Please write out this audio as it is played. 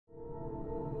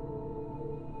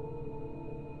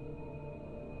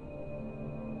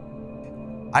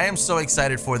I am so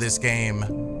excited for this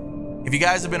game. If you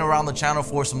guys have been around the channel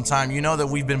for some time, you know that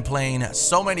we've been playing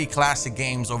so many classic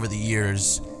games over the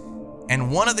years.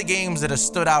 And one of the games that has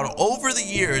stood out over the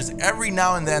years, every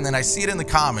now and then, and I see it in the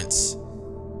comments,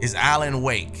 is Alan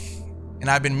Wake. And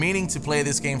I've been meaning to play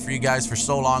this game for you guys for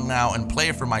so long now and play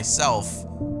it for myself.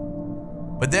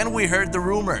 But then we heard the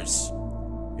rumors.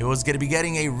 It was going to be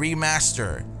getting a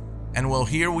remaster. And well,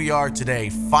 here we are today,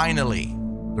 finally.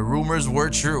 The rumors were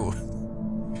true.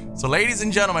 So ladies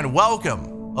and gentlemen,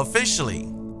 welcome officially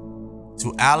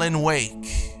to Alan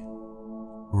Wake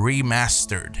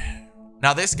Remastered.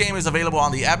 Now this game is available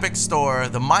on the Epic Store,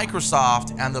 the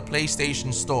Microsoft, and the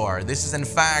PlayStation Store. This is in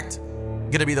fact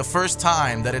going to be the first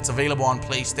time that it's available on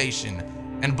PlayStation.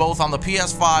 And both on the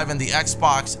PS5 and the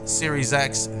Xbox Series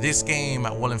X, this game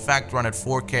will in fact run at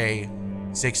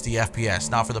 4K 60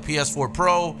 FPS. Now for the PS4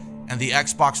 Pro and the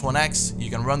Xbox One X, you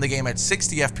can run the game at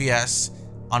 60 FPS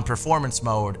on performance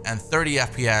mode and 30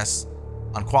 FPS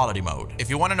on quality mode. If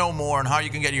you want to know more on how you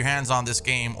can get your hands on this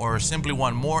game or simply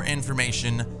want more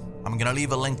information, I'm gonna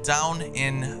leave a link down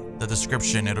in the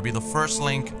description. It'll be the first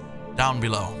link down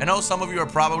below. I know some of you are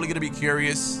probably gonna be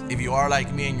curious. If you are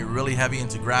like me and you're really heavy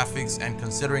into graphics, and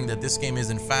considering that this game is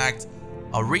in fact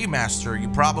a remaster, you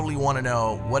probably want to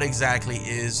know what exactly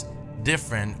is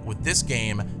different with this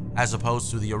game as opposed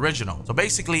to the original. So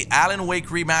basically, Alan Wake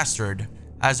Remastered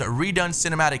has redone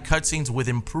cinematic cutscenes with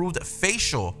improved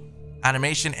facial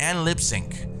animation and lip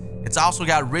sync. It's also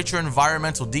got richer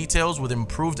environmental details with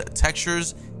improved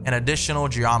textures and additional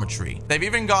geometry. They've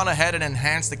even gone ahead and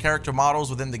enhanced the character models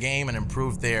within the game and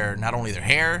improved not only their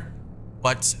hair,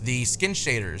 but the skin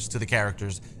shaders to the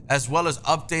characters, as well as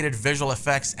updated visual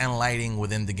effects and lighting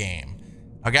within the game.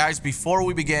 Now guys, before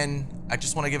we begin, I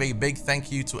just want to give a big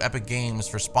thank you to Epic Games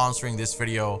for sponsoring this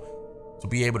video to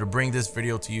be able to bring this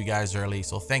video to you guys early.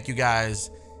 So thank you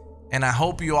guys, and I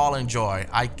hope you all enjoy.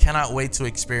 I cannot wait to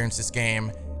experience this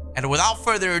game. And without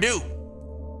further ado,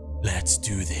 let's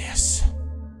do this.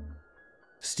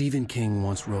 Stephen King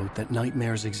once wrote that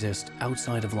nightmares exist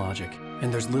outside of logic,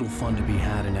 and there's little fun to be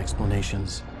had in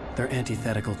explanations. They're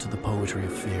antithetical to the poetry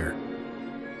of fear.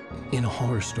 In a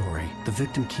horror story, the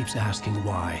victim keeps asking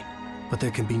why, but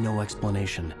there can be no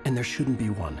explanation, and there shouldn't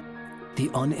be one. The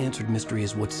unanswered mystery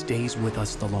is what stays with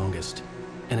us the longest,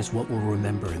 and it's what we'll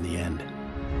remember in the end.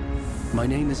 My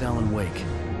name is Alan Wake.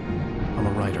 I'm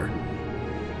a writer.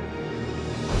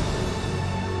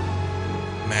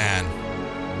 Man.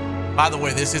 By the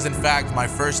way, this is in fact my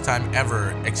first time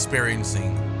ever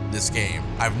experiencing this game.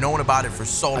 I've known about it for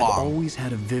so long. I've always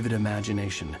had a vivid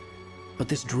imagination, but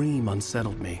this dream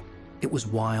unsettled me. It was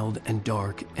wild and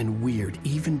dark and weird,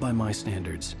 even by my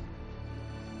standards.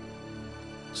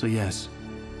 So yes,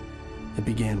 it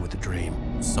began with a dream.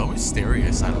 So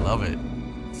mysterious, I love it.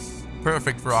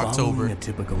 Perfect for October. Following a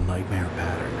typical nightmare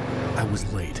pattern, I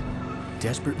was late,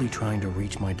 desperately trying to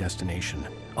reach my destination,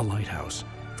 a lighthouse.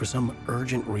 For some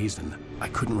urgent reason, I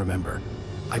couldn't remember.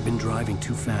 I'd been driving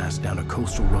too fast down a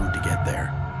coastal road to get there.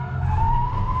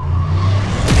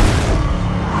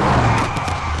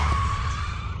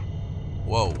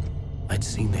 Whoa. I'd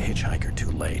seen the hitchhiker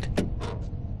too late.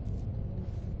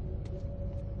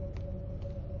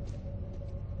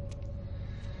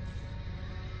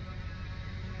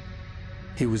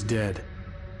 He was dead.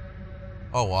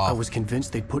 Oh, wow. I was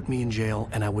convinced they'd put me in jail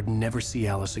and I would never see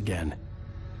Alice again.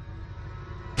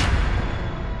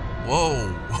 Whoa.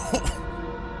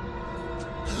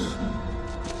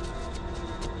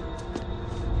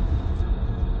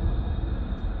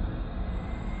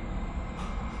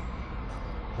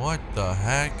 What the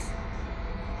heck?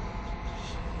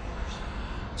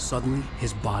 Suddenly,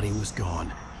 his body was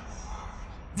gone.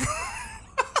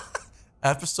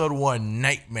 Episode 1,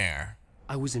 Nightmare.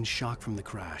 I was in shock from the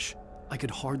crash. I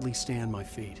could hardly stay on my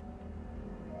feet.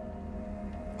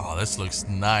 Oh, this looks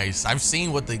nice. I've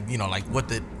seen what the, like what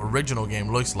the original game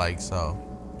looks like, so.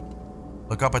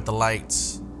 Look up at the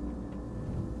lights.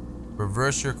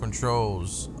 Reverse your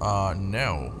controls.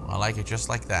 No. I like it just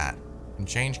like that. You can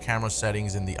change camera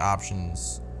settings in the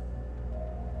options.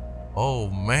 Oh,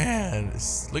 man.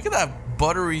 Look at that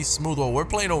buttery smooth. Well, we're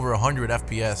playing over 100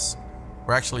 FPS.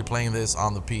 We're actually playing this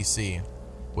on the PC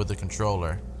with the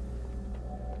controller.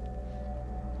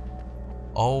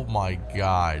 Oh my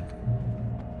god.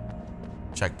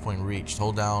 Checkpoint reached.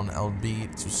 Hold down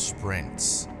LB to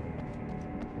sprint.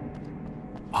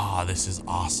 Ah, this is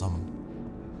awesome.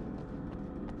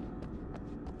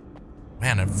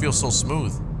 Man, it feels so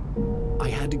smooth. I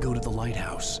had to go to the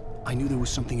lighthouse. I knew there was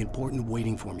something important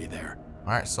waiting for me there.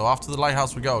 Alright, so off to the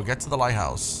lighthouse we go. Get to the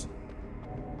lighthouse.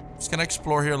 Just gonna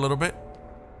explore here a little bit.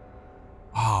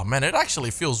 Oh man, it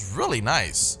actually feels really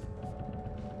nice.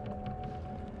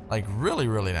 Like really,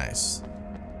 really nice.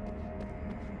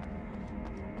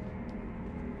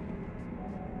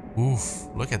 Oof,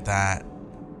 look at that.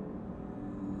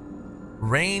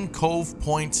 Rain Cove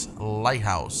Point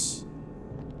Lighthouse.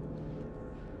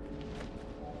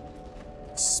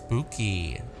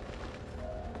 Spooky.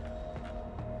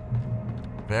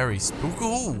 Very spooky.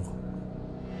 Ooh.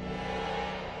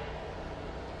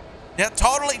 Yeah,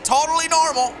 totally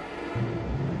normal.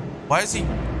 Why is he?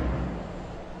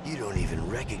 You don't even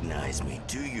recognize me,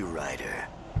 do you, Ryder?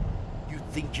 You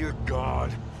think you're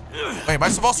God? Wait, am I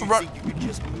supposed to run? You think you can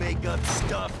just make up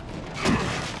stuff?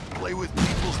 Play with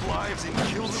people's lives and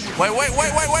kill them with... Wait.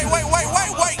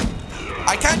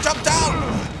 I can't jump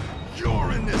down.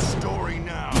 You're in this story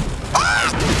now. Ah!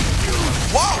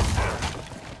 Whoa!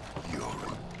 You're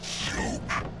a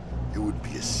joke. There would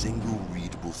be a single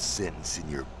readable sentence in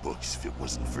your books if it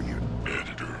wasn't for your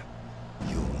editor.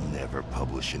 You'll never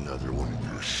publish another one of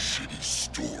your shitty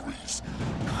stories,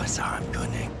 'cause I'm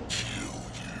gonna kill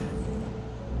you.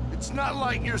 It's not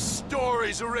like your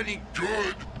stories are any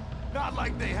good. Not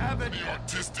like they have any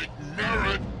artistic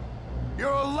merit. You're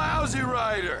a lousy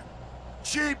writer.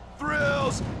 Cheap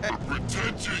thrills and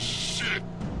pretentious shit.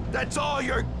 That's all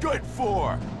you're good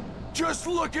for. Just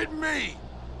look at me.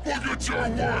 Look at your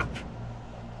work.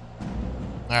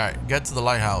 Alright, get to the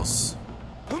lighthouse.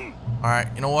 Alright,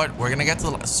 you know what? We're gonna get to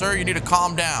the... Sir, you need to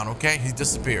calm down, okay? He's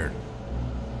disappeared.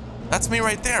 That's me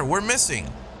right there. We're missing.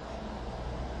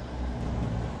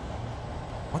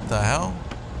 What the hell?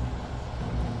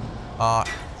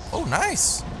 Oh,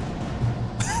 nice.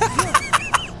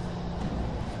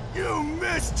 You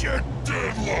missed your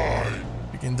deadline.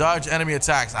 You can dodge enemy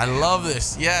attacks. I love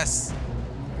this. Yes.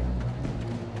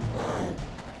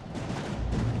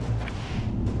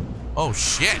 Oh,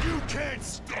 shit. You can't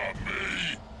stop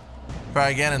me. Try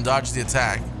again and dodge the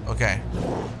attack. Okay.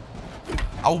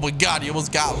 Oh my god, he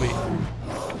almost got me.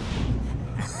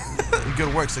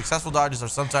 Good work. Successful dodges are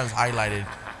sometimes highlighted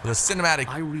with a cinematic...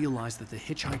 I realized that the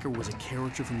hitchhiker was a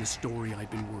character from the story I'd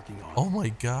been working on. Oh my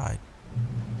god.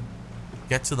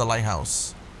 Get to the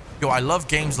lighthouse. Yo, I love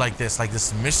games like this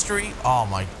mystery. Oh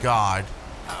my god.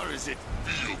 How does it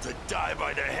feel to die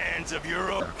by the hands of your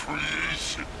own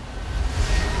creation?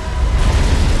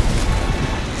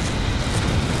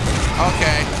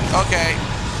 Okay.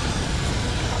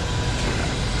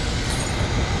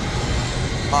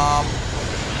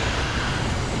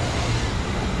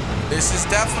 This is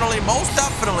most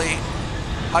definitely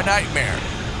a nightmare.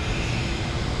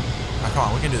 Now, come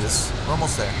on, we can do this. We're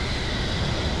almost there.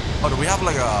 Oh, do we have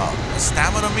like a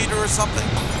stamina meter or something?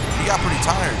 He got pretty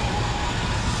tired.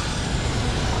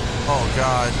 Oh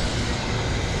god.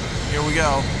 Here we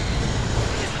go.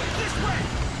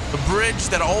 The bridge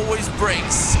that always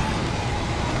breaks.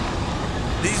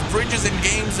 These bridges in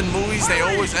games and movies, they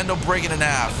always end up breaking in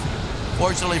half.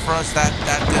 Fortunately for us, that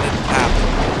didn't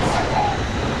happen.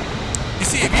 You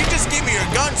see, if you just give me your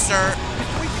gun, sir.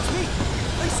 Wait, it's me.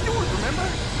 Play Stewart, remember?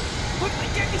 Quickly,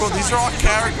 get Bro, these are all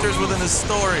characters within the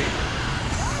story.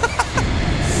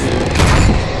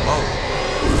 Oh.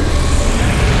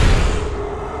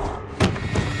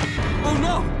 Oh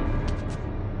no!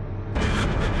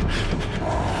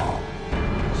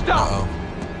 Stop! Uh-oh.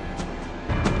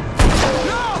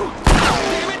 No!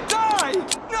 Damn it, die!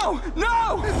 No! No!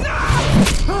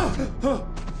 No!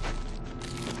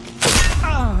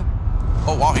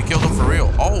 Oh wow, he killed him for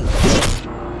real. Oh.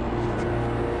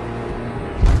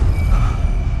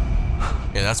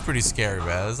 Yeah, that's pretty scary,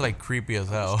 man. That's like creepy as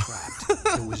hell. Trapped.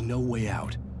 There was no way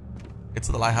out. Get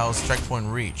to the lighthouse. Checkpoint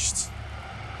reached.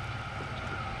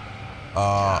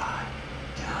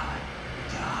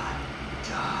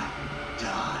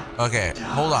 Okay,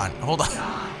 hold on.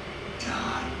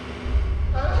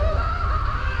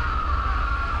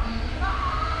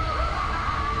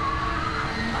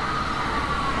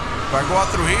 Do I go out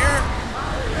through here?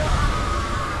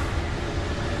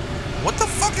 What the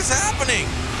fuck is happening?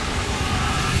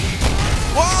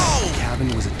 Whoa! The cabin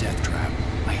was a death trap.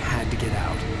 I had to get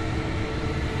out.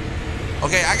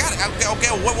 Okay, I got it.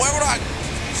 Okay, where would I?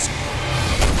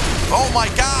 Oh my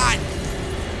god!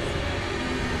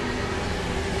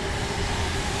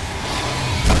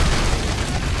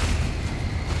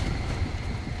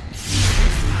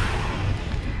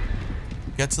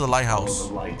 Get to the lighthouse.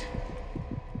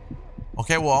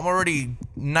 Okay, well, I'm already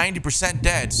 90%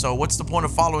 dead, so what's the point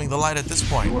of following the light at this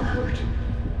point? You are hurt.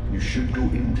 You should go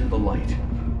into the light.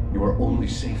 You are only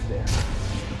safe there.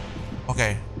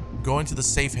 Okay, go into the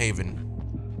safe haven.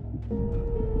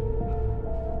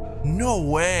 No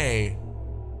way.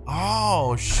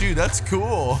 Oh, shoot, that's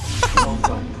cool. Well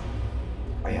done.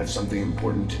 I have something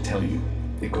important to tell you.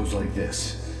 It goes like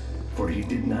this. For he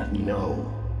did not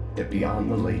know that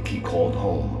beyond the lake he called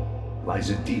home lies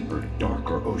a deeper,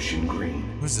 darker ocean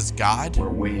green. Who's this, God? Where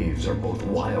waves are both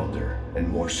wilder and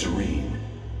more serene.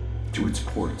 To its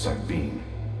ports I've been.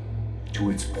 To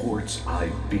its ports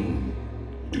I've been.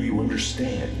 Do you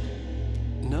understand?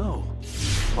 No.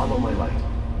 Follow my light.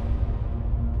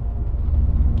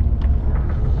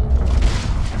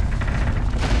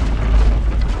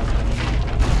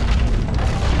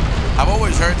 I've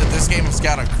always heard that this game has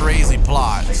got a crazy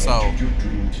plot, so... I entered your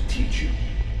dream to teach you.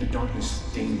 The darkness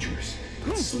is dangerous.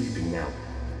 It's sleeping now.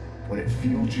 When it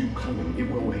feels you coming, it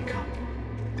will wake up.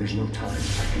 There's no time.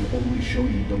 I can only show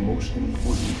you the most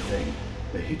important thing.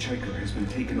 The hitchhiker has been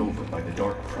taken over by the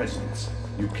dark presence.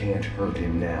 You can't hurt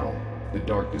him now. The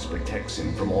darkness protects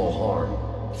him from all harm.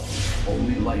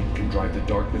 Only light can drive the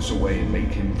darkness away and make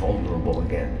him vulnerable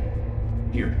again.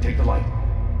 Here, take the light.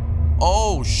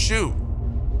 Oh, shoot.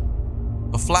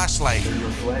 A flashlight. Turn your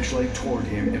flashlight toward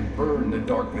him and burn the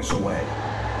darkness away.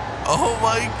 Oh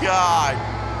my God.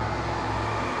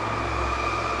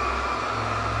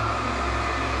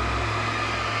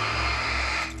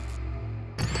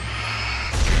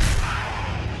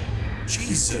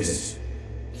 Jesus.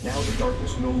 Now the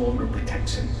darkness no longer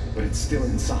protects him, but it's still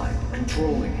inside,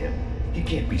 controlling him. He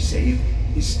can't be saved.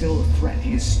 He's still a threat.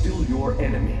 He is still your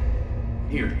enemy.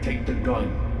 Here, take the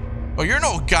gun. Oh, you're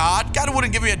no God. God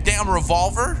wouldn't give me a damn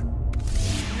revolver.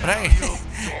 But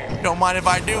hey, don't mind if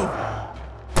I do.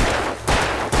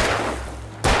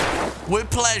 With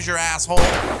pleasure, asshole.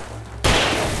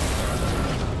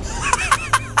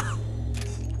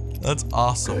 That's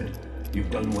awesome. Good.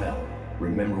 You've done well.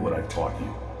 Remember what I've taught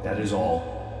you. That is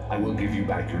all. I will give you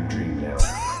back your dream now.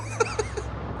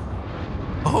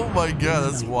 Oh my God,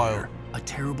 that's wild. A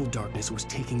terrible darkness was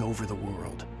taking over the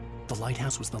world. The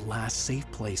lighthouse was the last safe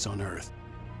place on Earth.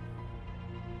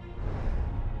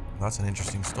 That's an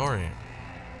interesting story.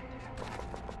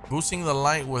 Boosting the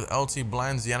light with LT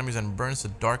blinds the enemies and burns the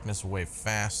darkness away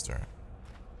faster.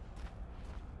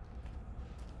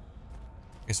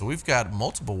 Okay, so we've got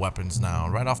multiple weapons now.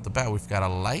 Right off the bat, we've got a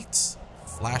light,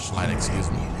 flashlight, excuse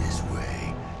me. This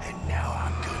way, and now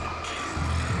I'm gonna kill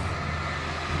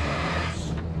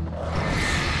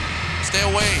you. Stay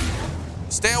away.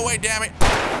 Stay away, damn it.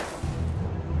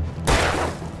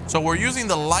 So we're using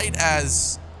the light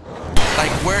as like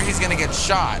where he's gonna get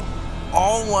shot.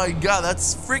 Oh my God,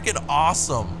 that's freaking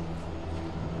awesome.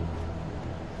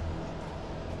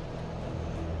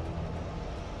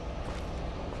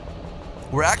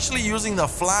 We're actually using the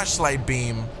flashlight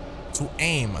beam to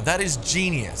aim. That is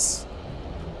genius.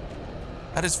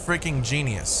 That is freaking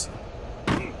genius.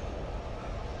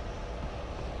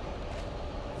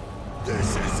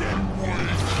 This is it.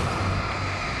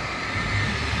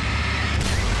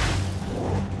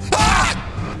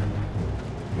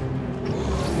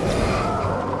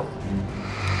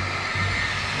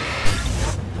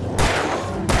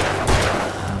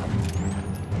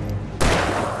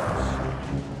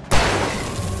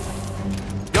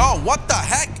 What the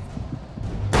heck?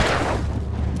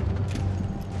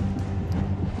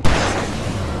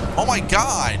 Oh my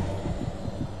God.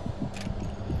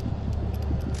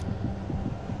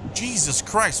 Jesus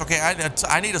Christ. Okay,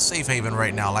 I need a safe haven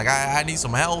right now. Like, I need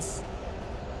some health.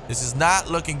 This is not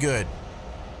looking good.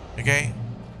 Okay?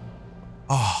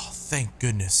 Oh, thank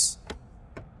goodness.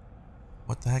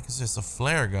 What the heck is this? A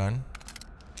flare gun?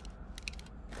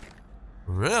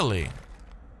 Really?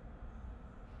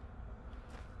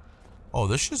 Oh,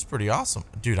 this shit's pretty awesome.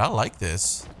 Dude, I like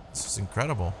this. This is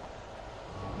incredible.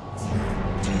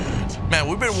 Man,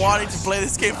 we've been wanting to play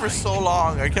this game for so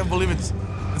long. I can't believe it's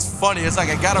funny. It's like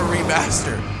I got a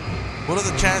remaster. What are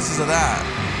the chances of that?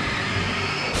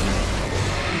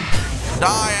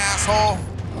 Die, asshole.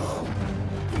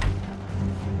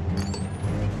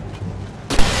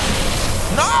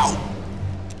 No!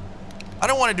 I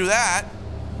don't want to do that,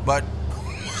 but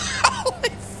holy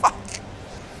fuck.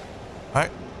 All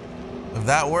right. If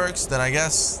that works, then I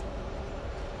guess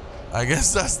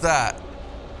that's that.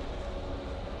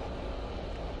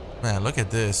 Man, look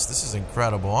at this. This is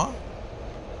incredible, huh?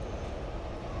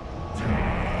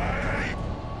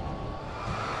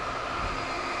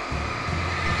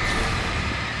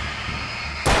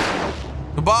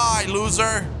 Goodbye,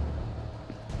 loser.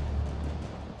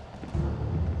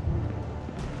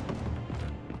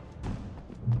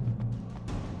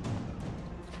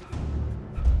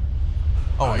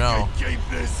 Oh no. Keep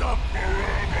this up forever.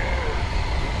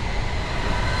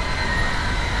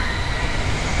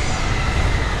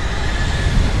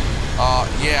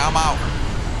 Yeah, I'm out.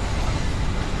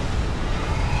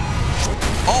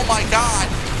 Oh my God.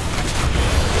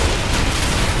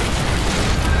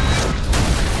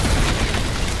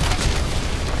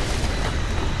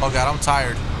 Oh god, I'm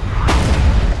tired.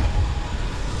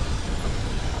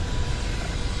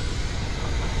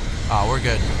 Ah, we're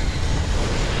good.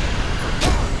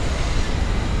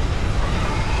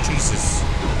 Jesus.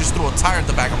 Just threw a tire at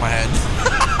the back of my head.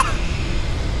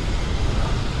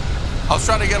 I was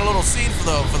trying to get a little scene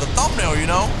for the thumbnail, you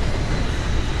know?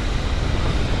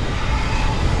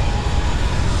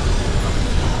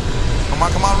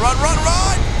 Come on, run, run,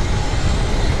 run!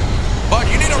 But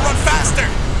you need to run faster!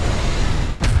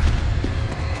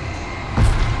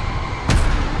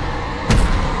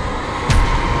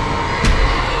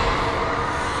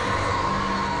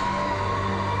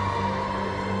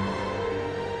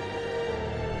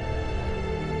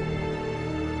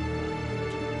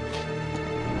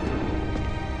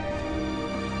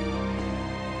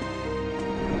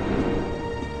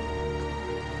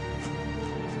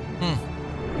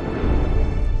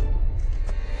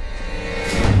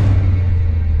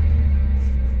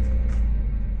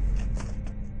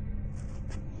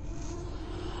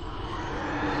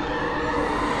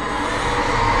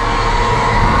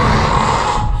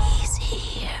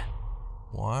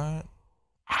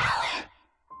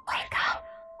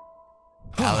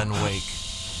 Alan Wake.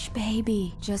 Shh,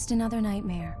 baby. Just another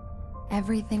nightmare.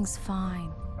 Everything's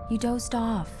fine. You dozed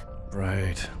off.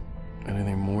 Right.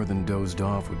 Anything more than dozed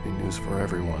off would be news for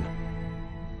everyone.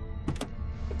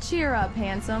 Cheer up,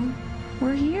 handsome.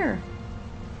 We're here.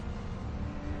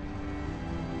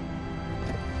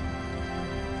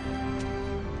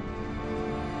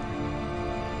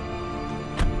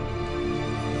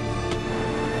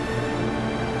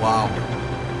 Wow.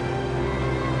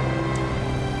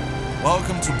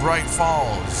 Welcome to Bright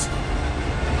Falls.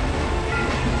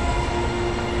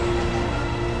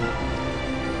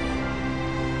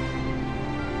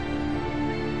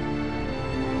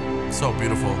 So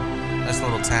beautiful. Nice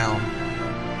little town.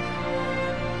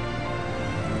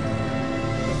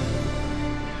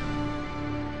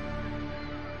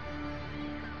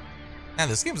 Man,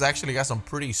 this game's actually got some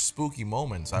pretty spooky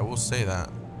moments, I will say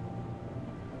that.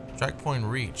 Checkpoint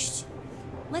reached.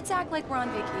 Let's act like we're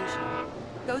on vacation.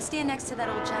 Go stand next to that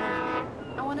old gentleman.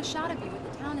 I want a shot of you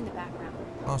with the town in the background.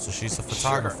 Oh, so she's the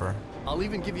photographer. Sure. I'll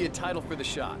even give you a title for the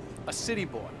shot. A city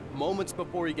boy, moments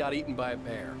before he got eaten by a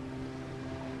bear.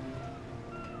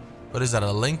 What is that,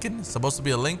 a Lincoln? It's supposed to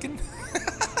be a Lincoln?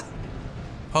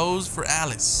 Pose for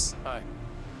Alice. Hi.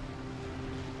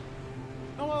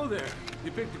 Hello there. You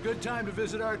picked a good time to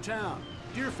visit our town.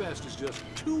 Deerfest is just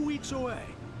 2 weeks away.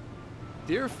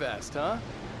 Deerfest, huh?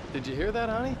 Did you hear that,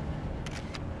 honey?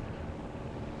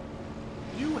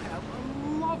 You have a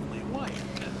lovely wife.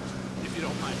 If you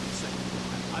don't mind me saying.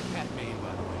 I'm Pat Maine,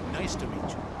 by the way. Nice to meet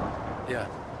you. Yeah,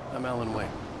 I'm Alan Wake.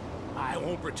 I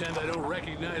won't pretend I don't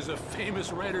recognize a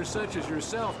famous writer such as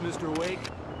yourself, Mr. Wake.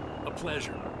 A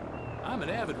pleasure. I'm an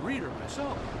avid reader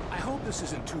myself. I hope this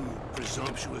isn't too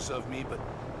presumptuous of me, but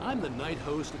I'm the night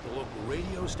host at the local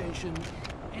radio station.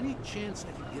 Any chance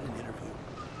I could get an interview?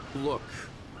 Look,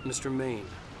 Mr. Maine,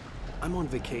 I'm on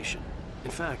vacation.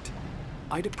 In fact,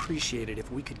 I'd appreciate it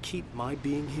if we could keep my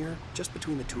being here just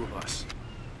between the two of us.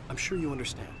 I'm sure you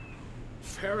understand.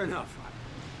 Fair enough.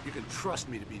 You can trust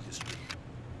me to be discreet.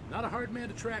 Not a hard man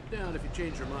to track down if you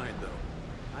change your mind,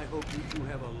 though. I hope you two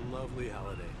have a lovely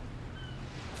holiday.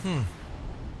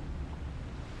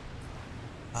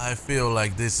 I feel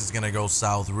like this is gonna go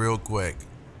south real quick.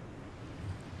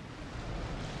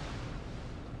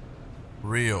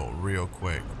 Real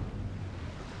quick.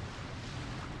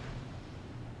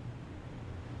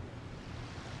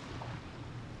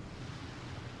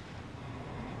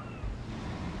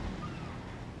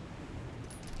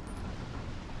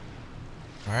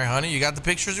 All right, honey, you got the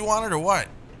pictures you wanted or what?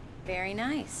 Very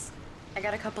nice. I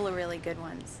got a couple of really good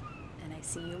ones. And I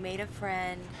see you made a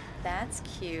friend. That's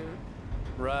cute.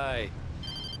 Right.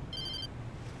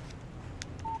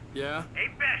 Yeah? Hey,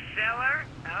 bestseller.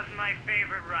 How's my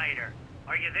favorite writer?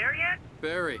 Are you there yet?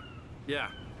 Barry. Yeah,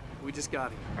 we just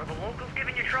got here. Are the locals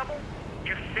giving you trouble?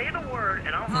 Just say the word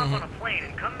and I'll hop on a plane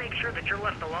and come make sure that you're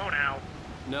left alone, Al.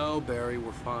 No, Barry,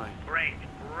 we're fine. Great.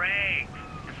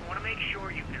 Just want to make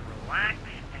sure you can relax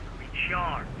and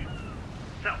recharge.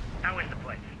 So, how is the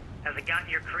place? Has it gotten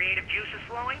your creative juices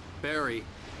flowing? Barry,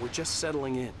 we're just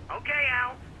settling in. Okay,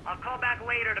 Al. I'll call back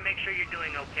later to make sure you're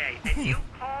doing okay. And you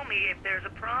call me if there's a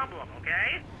problem,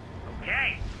 okay?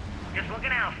 Okay. Just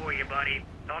looking out for you, buddy.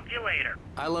 Talk to you later.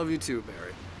 I love you too,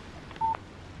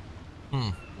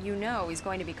 Barry. You know he's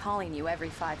going to be calling you every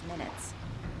 5 minutes.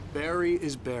 Barry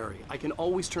is Barry. I can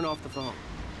always turn off the phone.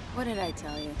 What did I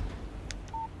tell you?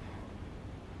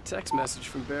 Text message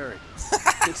from Barry.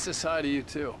 It says hi to you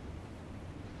too.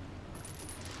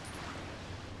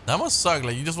 That must suck.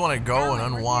 Like, you just want to go Alan,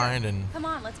 and we're unwind here. and... Come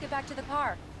on, let's get back to the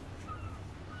car.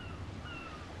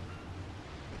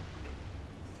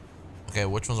 Okay,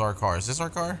 which one's our car? Is this our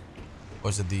car? Or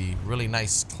is it the really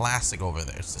nice classic over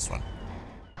there? It's this one.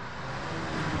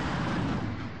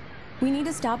 We need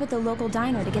to stop at the local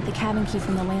diner to get the cabin key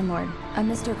from the landlord, a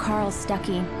Mr. Carl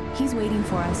Stuckey. He's waiting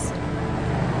for us.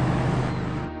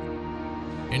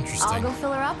 Interesting. I'll go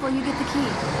fill her up while you get the key.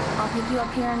 I'll pick you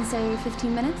up here in, say,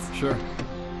 15 minutes. Sure.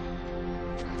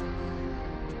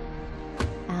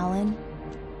 Alan,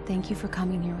 thank you for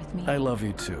coming here with me. I love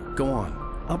you too. Go on.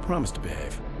 I'll promise to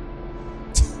behave.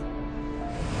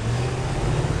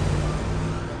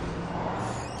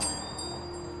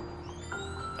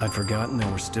 I'd forgotten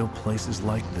there were still places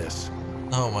like this.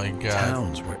 Oh my god.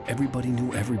 Towns where everybody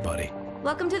knew everybody.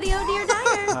 Welcome to the Oh Dear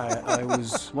Diner. Hi, I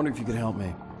was wondering if you could help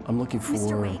me. I'm looking for...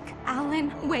 Mr. Wake.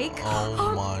 Alan Wake.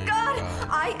 Oh my god.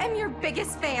 I am your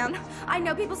biggest fan. I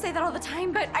know people say that all the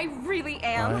time, but I really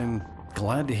am. I'm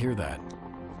glad to hear that.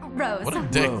 Rose. What a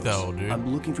dick, Rose, though, dude.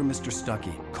 I'm looking for Mr.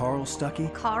 Stuckey. Carl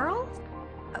Stuckey? Carl?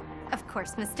 Oh, of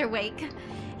course, Mr. Wake.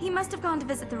 He must have gone to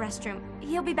visit the restroom.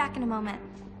 He'll be back in a moment.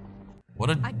 What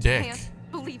a I dick. can't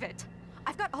believe it.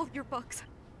 I've got all your books.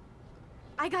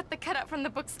 I got the cutout from the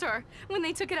bookstore when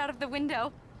they took it out of the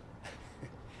window.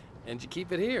 And you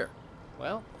keep it here.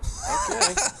 Well,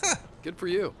 okay. Good for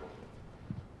you.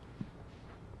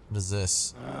 What is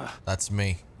this? That's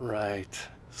me. Right.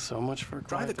 So much for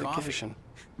Try the coffee. vacation.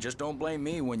 Just don't blame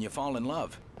me when you fall in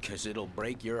love, because it'll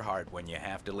break your heart when you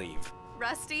have to leave.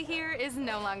 Rusty here is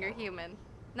no longer human.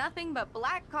 Nothing but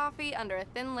black coffee under a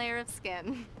thin layer of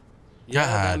skin. Yeah,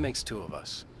 that God. makes two of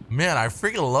us. Man, I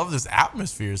freaking love this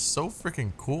atmosphere. It's so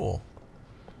freaking cool.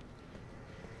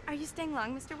 Are you staying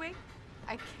long, Mr. Wake?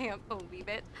 I can't believe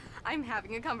it. I'm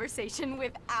having a conversation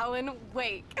with Alan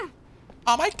Wake.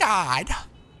 Oh my god.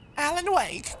 Alan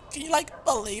Wake. Can you, like,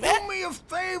 believe it? Do me a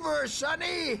favor,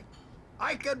 Sonny.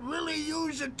 I could really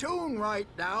use a tune right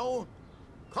now.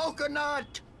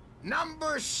 Coconut,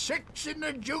 number 6 in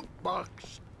the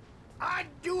jukebox. I'd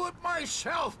do it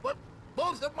myself, but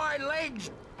both of my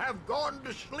legs have gone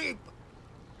to sleep.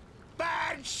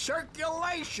 Bad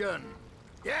circulation.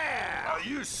 Yeah. Are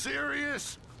you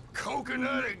serious?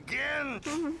 Coconut again?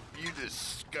 You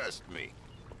disgust me.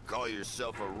 Call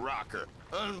yourself a rocker.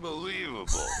 Unbelievable.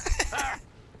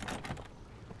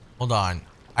 Hold on.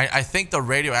 I think the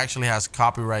radio actually has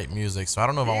copyright music, so I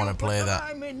don't know if I want to play that.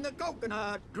 I'm in the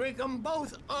coconut. Drink them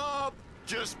both up.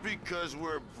 Just because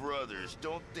we're brothers,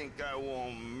 don't think I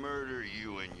won't murder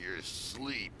you in your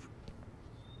sleep.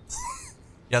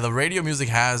 Yeah, the radio music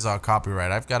has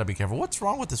copyright. I've got to be careful. What's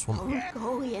wrong with this woman? Don't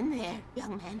go in there,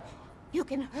 young man. You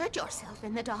can hurt yourself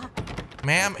in the dark.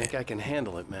 Ma'am. I think I can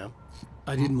handle it, ma'am.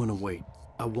 I didn't want to wait.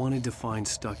 I wanted to find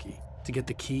Stuckey, to get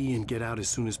the key and get out as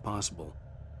soon as possible.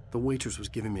 The waitress was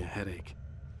giving me a headache.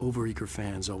 Overeager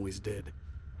fans always did.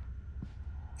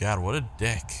 God, what a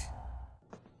dick.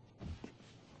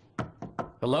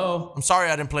 Hello? I'm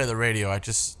sorry I didn't play the radio.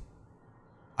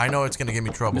 I know it's going to give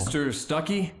me trouble. Mr.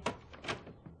 Stuckey?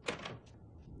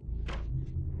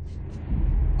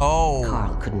 Oh.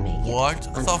 Carl couldn't make it. What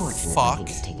the Unfortunately, fuck? he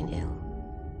was taken ill.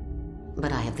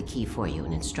 But I have the key for you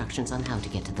and instructions on how to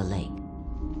get to the lake.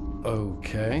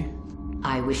 Okay.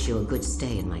 I wish you a good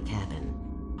stay in my cabin.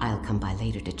 I'll come by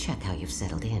later to check how you've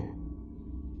settled in.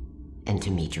 And to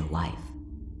meet your wife.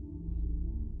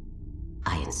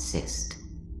 I insist.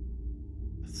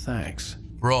 Thanks.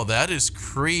 Bro, that is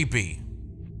creepy.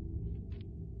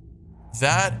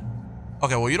 That...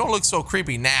 Okay, well, you don't look so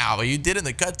creepy now, but you did in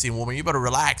the cutscene, woman. You better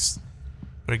relax.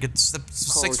 Better get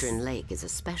Cauldron Lake is a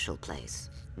special place.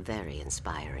 Very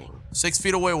inspiring. 6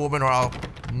 feet away, woman, or I'll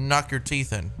knock your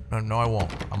teeth in. No, I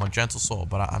won't. I'm a gentle soul,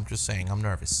 but I'm just saying, I'm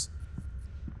nervous.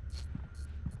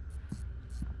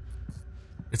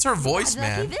 It's her voice, Not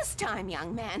lucky man. this time,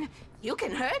 young man. You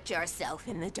can hurt yourself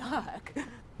in the dark.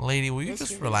 Lady, will you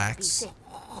just relax?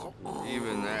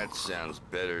 Even that sounds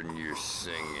better than your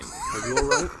singing. Are you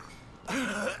alright?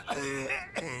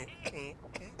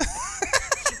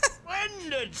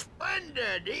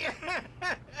 Splendid.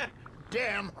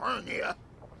 Damn hernia.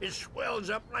 It swells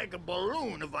up like a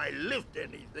balloon if I lift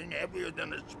anything heavier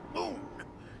than a spoon.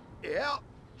 Yeah,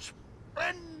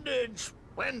 splendid.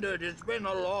 It's been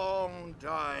a long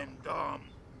time, Tom.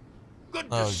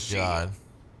 Good to see you. God.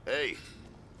 Hey,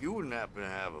 you wouldn't happen to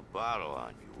have a bottle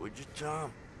on you, would you,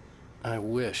 Tom? I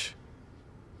wish.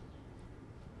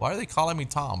 Why are they calling me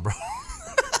Tom, bro?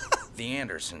 The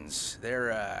Andersons,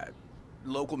 they're,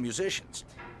 local musicians.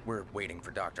 We're waiting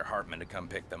for Dr. Hartman to come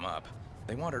pick them up.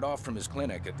 They wandered off from his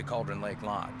clinic at the Cauldron Lake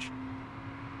Lodge.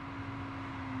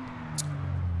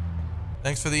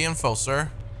 Thanks for the info,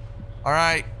 sir. All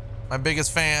right, my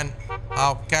biggest fan.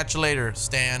 I'll catch you later,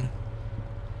 Stan.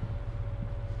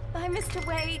 Bye, Mr.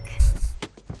 Wake.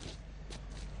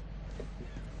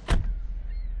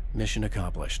 Mission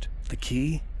accomplished. The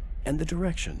key and the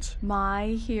directions. My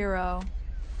hero.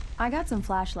 I got some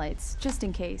flashlights, just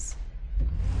in case.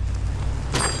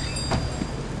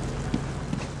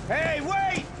 Hey,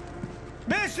 wait!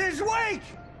 Mrs. Wake!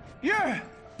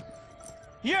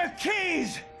 Your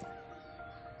keys!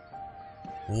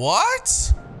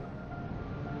 What?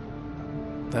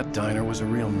 That diner was a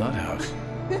real nut house.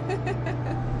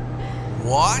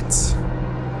 What?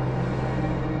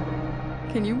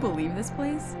 Can you believe this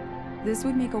place? This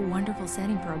would make a wonderful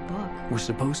setting for a book. We're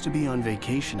supposed to be on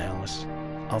vacation, Alice.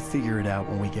 I'll figure it out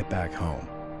when we get back home.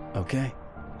 Okay?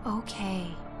 Okay.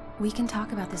 We can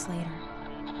talk about this later.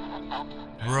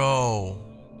 Bro.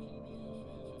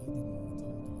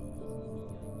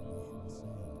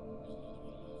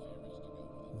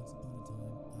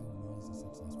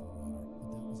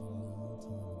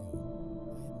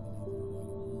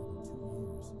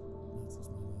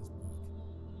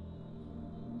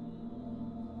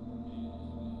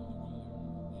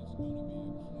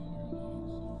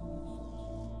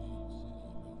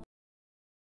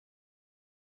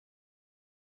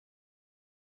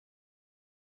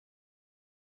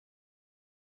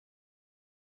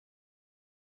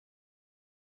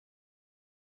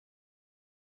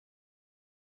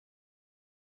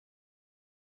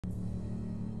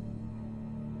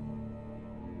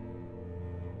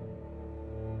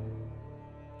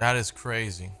 That is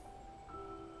crazy.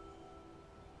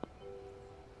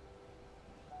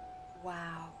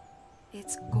 Wow.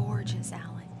 It's gorgeous,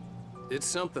 Alan. It's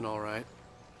something, all right.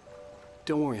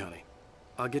 Don't worry, honey.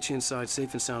 I'll get you inside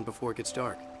safe and sound before it gets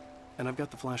dark. And I've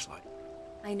got the flashlight.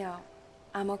 I know.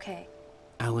 I'm okay.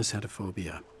 Alice had a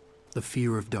phobia. The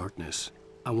fear of darkness.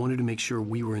 I wanted to make sure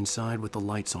we were inside with the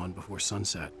lights on before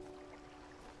sunset.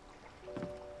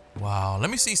 Wow, let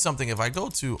me see something. If I go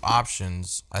to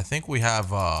options, I think we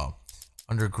have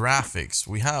under graphics,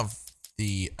 we have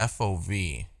the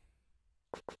FOV.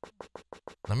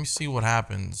 Let me see what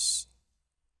happens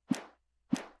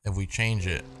if we change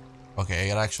it. Okay,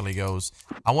 it actually goes.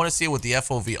 I want to see it with the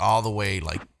FOV all the way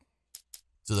like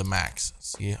to the max.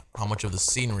 See how much of the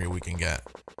scenery we can get.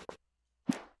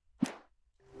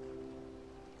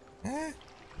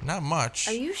 Not much.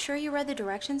 Are you sure you read the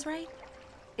directions right?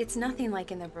 It's nothing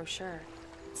like in the brochure.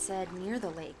 It said near the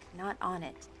lake, not on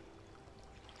it.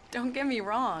 Don't get me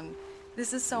wrong.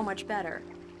 This is so much better.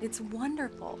 It's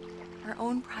wonderful. Our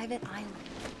own private island.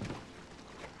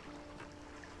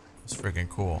 It's freaking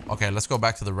cool. Okay, let's go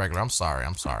back to the regular. I'm sorry.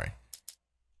 All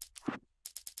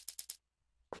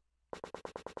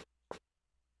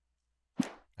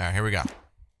right, here we go.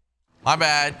 My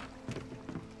bad.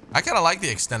 I kind of like the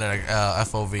extended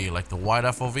FOV, like the wide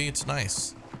FOV. It's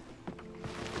nice.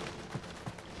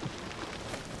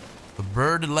 The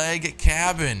bird leg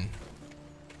cabin.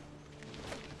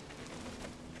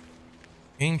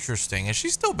 Interesting. Is she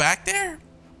still back there?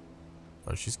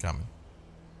 Oh, she's coming.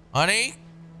 Honey,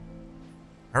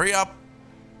 hurry up.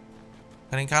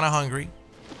 Getting kind of hungry.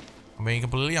 I'm being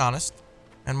completely honest.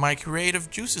 And my creative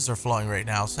juices are flowing right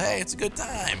now. So, hey, it's a good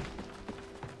time.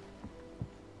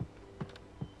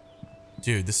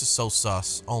 Dude, this is so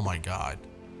sus. Oh my god.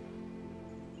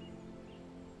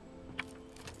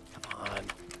 Come on.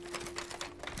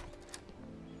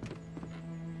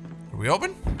 Are we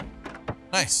open?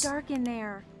 Nice. It's dark in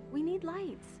there. We need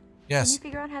lights. Yes. Can you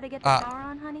figure out how to get the power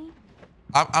on, honey?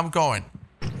 I'm going.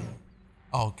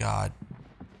 Oh god.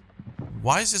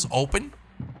 Why is this open?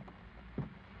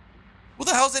 Who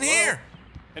the hell's in here?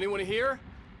 Anyone here?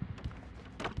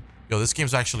 Yo, this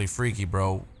game's actually freaky,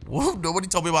 bro. Whoa, nobody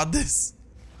told me about this.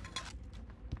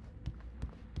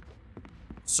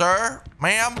 Sir,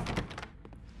 ma'am.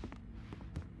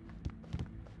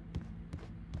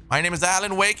 My name is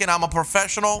Alan Wake and I'm a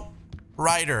professional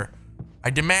writer. I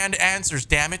demand answers,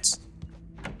 damn it.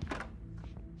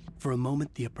 For a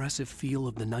moment, the oppressive feel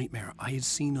of the nightmare I had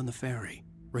seen on the ferry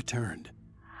returned.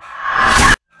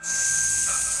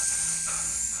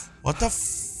 What the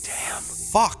damn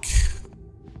fuck?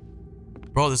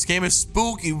 Bro, this game is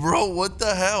spooky, bro. What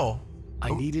the hell?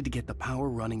 I needed to get the power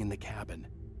running in the cabin.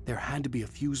 There had to be a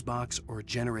fuse box or a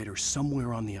generator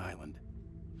somewhere on the island.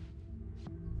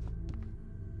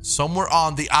 Somewhere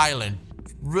on the island?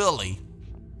 Really?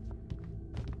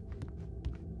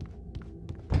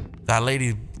 That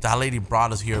lady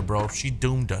brought us here, bro. She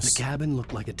doomed us. The cabin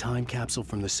looked like a time capsule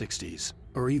from the 60s,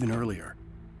 or even earlier.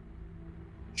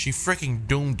 She freaking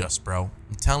doomed us, bro.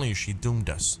 I'm telling you, she doomed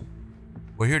us.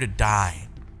 We're here to die.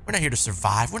 We're not here to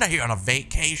survive. We're not here on a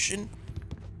vacation.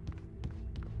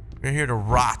 We're here to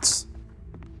rot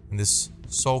in this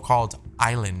so-called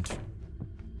island.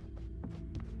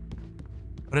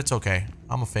 But it's okay.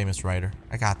 I'm a famous writer.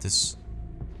 I got this.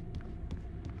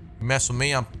 You mess with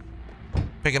me, I'm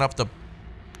picking up the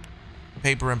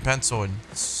paper and pencil and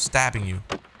stabbing you.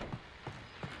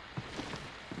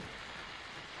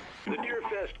 The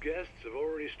Deerfest guests have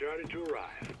already started to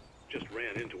arrive. Just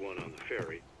ran into one on the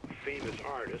ferry. A famous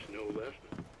artist, no less.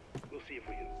 We'll see if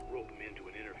we can rope him into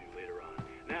an interview later on.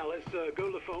 Now let's go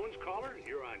to the phones. Caller,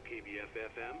 you're on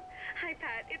KBF-FM. Hi,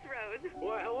 Pat. It's Rose.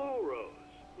 Why, hello, Rose.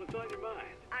 What's on your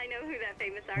mind? I know who that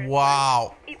famous artist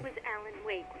was. It was Alan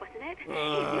Wake, wasn't it? He's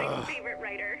my favorite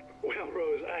writer. Well,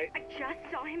 Rose, I just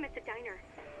saw him at the diner.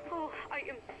 Oh, I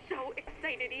am so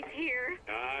excited he's here.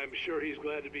 I'm sure he's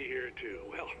glad to be here, too.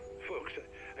 Well, folks,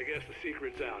 I guess the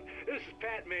secret's out. This is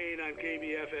Pat Maine on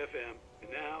KBF-FM.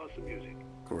 And now, some music.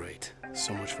 Great.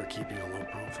 So much for keeping a low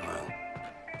profile.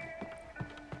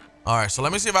 Alright, so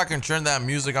let me see if I can turn that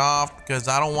music off, because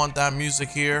I don't want that music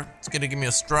here. It's gonna give me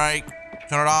a strike.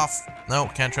 Turn it off. No,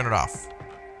 can't turn it off.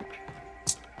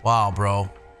 Wow, bro.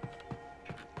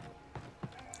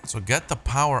 So get the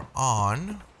power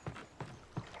on.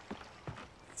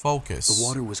 Focus. The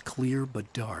water was clear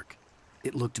but dark.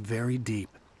 It looked very deep.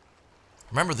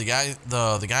 Remember the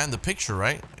guy in the picture,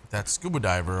 right? That scuba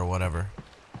diver or whatever.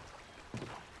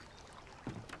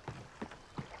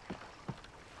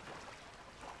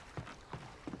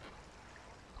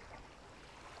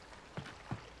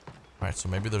 Alright, so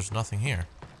maybe there's nothing here.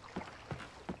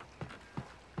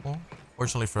 Well,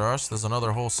 fortunately for us, there's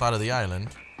another whole side of the island.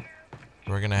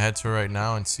 We're gonna head to right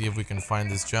now and see if we can find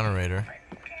this generator.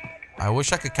 I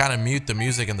wish I could kind of mute the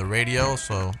music in the radio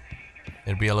so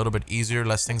it'd be a little bit easier,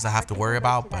 less things I have to worry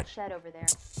about, but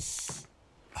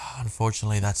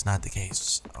unfortunately that's not the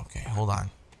case. Okay, hold on.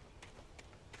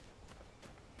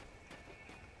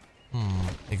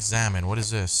 Examine. What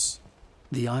is this?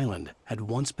 The island had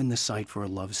once been the site for a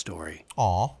love story.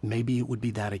 Aw. Maybe it would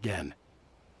be that again.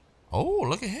 Oh,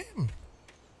 look at him.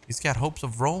 He's got hopes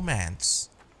of romance.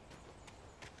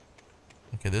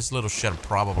 Okay, this little shed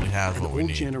probably has what we need. An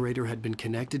old generator had been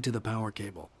connected to the power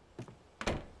cable.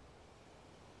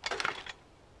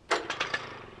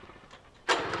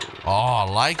 Oh, I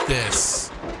like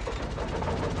this.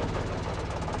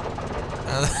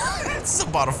 It's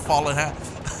about to fall in half.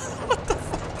 What the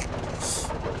fuck?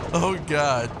 Oh,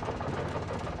 God.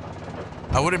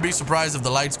 I wouldn't be surprised if the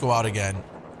lights go out again.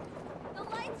 The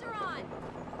lights are on.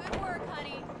 Good work,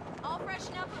 honey. I'll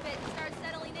freshen up a bit and start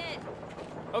settling in.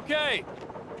 Okay.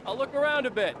 I'll look around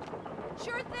a bit.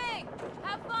 Sure thing.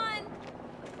 Have fun.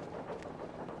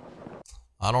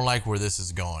 I don't like where this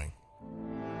is going.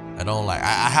 I don't like.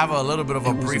 I have a little bit of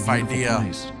a brief idea.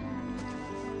 Place.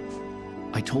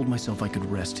 I told myself I could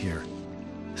rest here,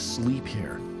 sleep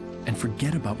here, and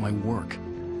forget about my work.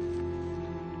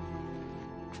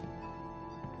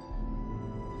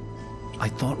 I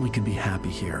thought we could be happy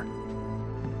here.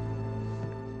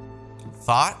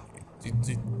 Thought?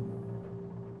 You're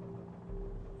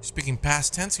speaking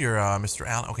past tense here, Mr.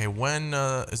 Allen. Okay, when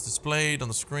is displayed on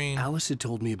the screen? Alice had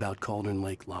told me about Cauldron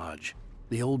Lake Lodge.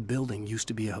 The old building used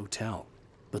to be a hotel,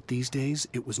 but these days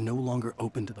it was no longer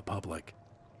open to the public.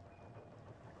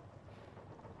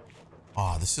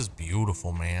 Oh, this is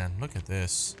beautiful, man. Look at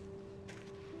this.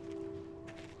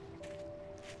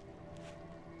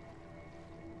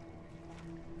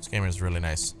 This game is really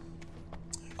nice.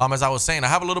 As I was saying, I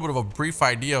have a little bit of a brief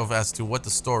idea of as to what the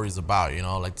story is about, you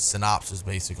know, like the synopsis,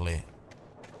 basically.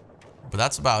 But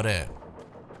that's about it.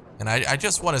 And I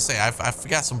just want to say, I've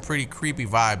got some pretty creepy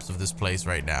vibes of this place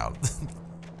right now.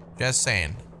 Just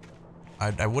saying.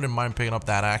 I wouldn't mind picking up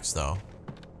that axe, though.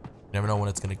 Never know when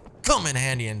it's going to come in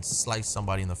handy and slice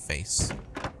somebody in the face.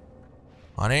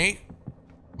 Honey,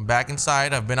 I'm back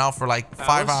inside. I've been out for like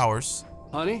 5 hours.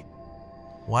 Honey?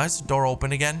 Why is the door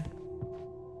open again?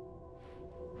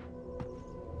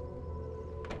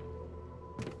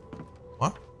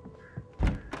 What?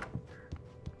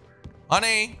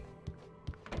 Honey?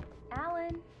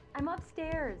 Alan, I'm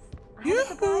upstairs. I have a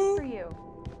surprise for you.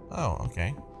 Oh,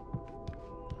 okay.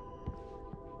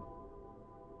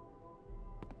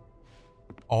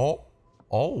 Oh.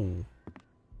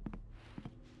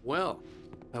 Well,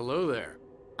 hello there.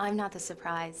 I'm not the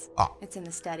surprise. Ah. It's in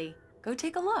the study. Go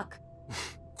take a look.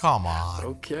 Come on.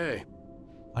 Okay.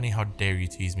 Honey, how dare you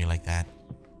tease me like that?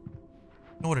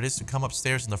 You know what it is to come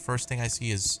upstairs and the first thing I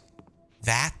see is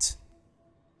that?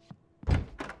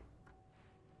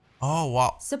 Oh,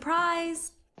 wow.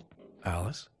 Surprise!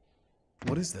 Alice?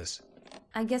 What is this?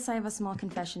 I guess I have a small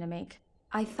confession to make.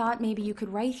 I thought maybe you could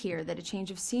write here that a change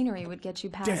of scenery would get you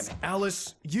past... Damn it,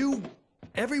 Alice, you...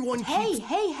 Everyone Hey, keeps...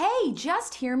 hey,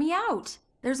 just hear me out.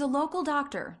 There's a local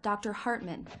doctor, Dr.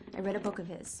 Hartman. I read a book of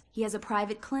his. He has a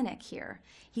private clinic here.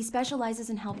 He specializes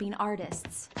in helping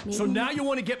artists. Maybe So now you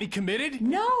want to get me committed?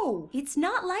 No, it's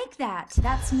not like that.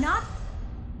 That's not...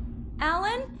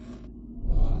 Alan?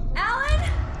 Alan?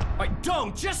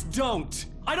 Don't, just don't.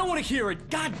 I don't want to hear it.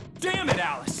 God damn it,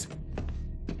 Alice.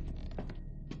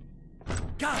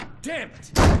 God damn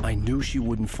it. I knew she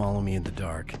wouldn't follow me in the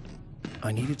dark.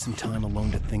 I needed some time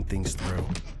alone to think things through.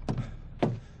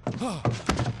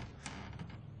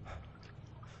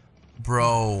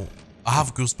 Bro, I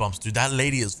have goosebumps, dude. That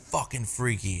lady is fucking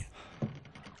freaky.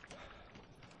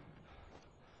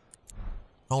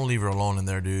 Don't leave her alone in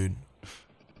there, dude.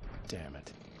 Damn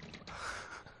it.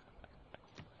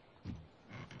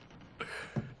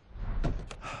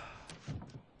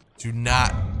 Do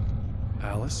not.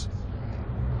 Alice?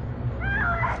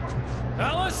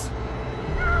 Alice?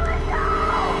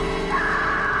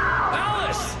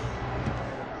 Alice!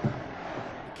 The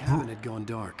cabin had gone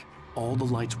dark. All the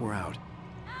lights were out.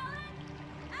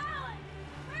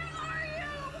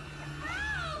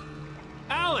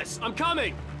 Alice, I'm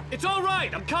coming! It's all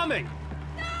right, I'm coming!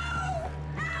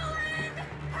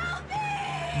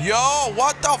 Yo,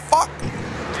 what the fuck?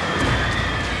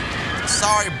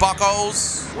 Sorry,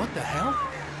 buckos. What the hell?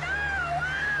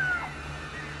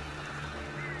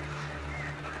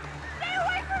 Stay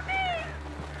away from me!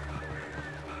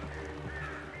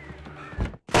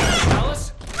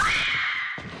 Alice?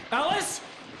 Alice?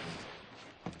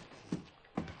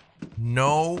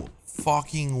 No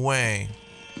fucking way.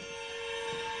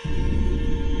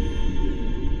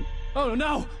 Oh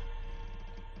no!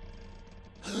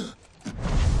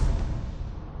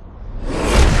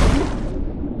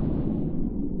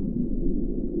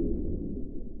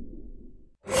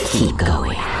 Keep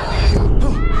going.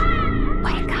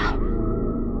 Wake up.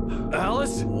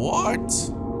 Alice? What?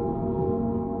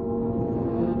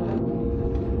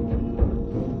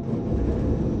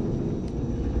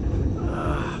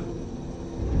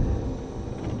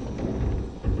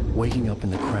 Waking up in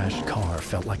the crashed car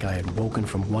felt like I had woken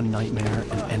from one nightmare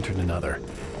and entered another.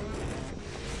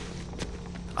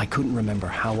 I couldn't remember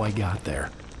how I got there.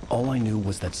 All I knew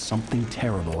was that something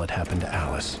terrible had happened to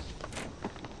Alice.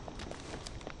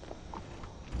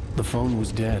 The phone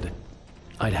was dead.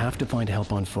 I'd have to find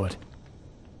help on foot.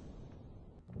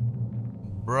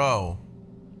 Bro.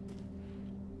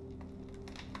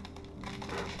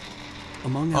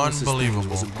 Among Alice's Unbelievable.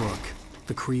 things was a book,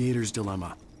 The Creator's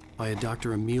Dilemma, by a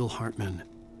Dr. Emil Hartman.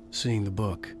 Seeing the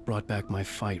book brought back my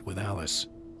fight with Alice.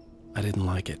 I didn't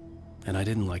like it, and I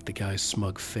didn't like the guy's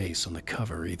smug face on the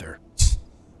cover either.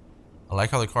 I like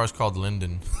how the car's called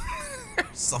Linden.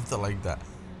 Something like that.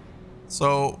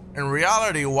 So, in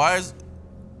reality, why is...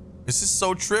 This is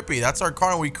so trippy. That's our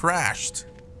car and we crashed.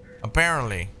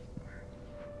 Apparently.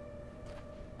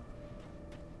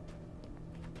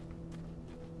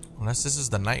 Unless this is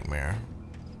the nightmare.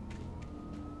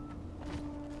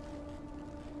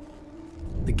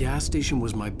 The gas station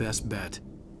was my best bet.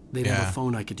 They'd have a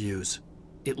phone I could use.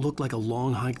 It looked like a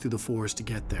long hike through the forest to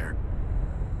get there.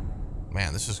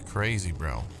 Man, this is crazy,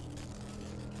 bro.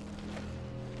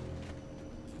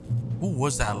 Who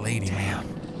was that lady, man?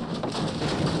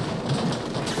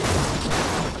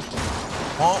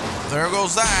 Oh, there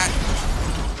goes that.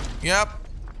 Yep.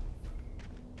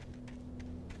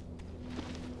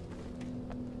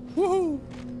 Woohoo.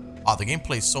 Oh, the game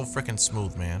plays so freaking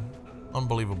smooth, man.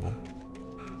 Unbelievable.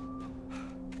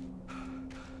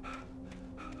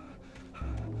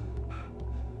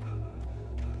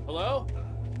 Hello?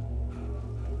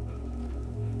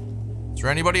 Is there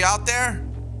anybody out there?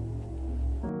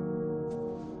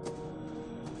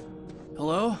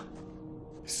 Hello?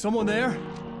 Someone there?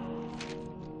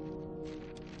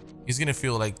 He's gonna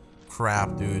feel like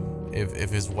crap, dude. If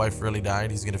his wife really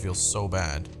died, he's gonna feel so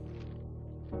bad.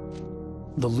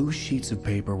 The loose sheets of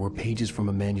paper were pages from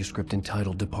a manuscript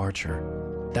entitled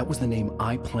Departure. That was the name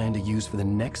I planned to use for the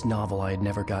next novel I had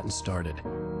never gotten started.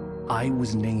 I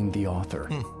was named the author.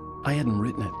 I hadn't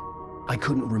written it. I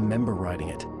couldn't remember writing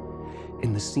it.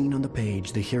 In the scene on the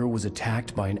page, the hero was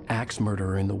attacked by an axe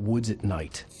murderer in the woods at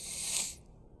night.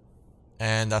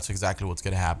 And that's exactly what's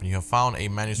gonna happen. You have found a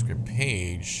manuscript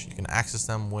page. You can access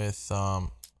them with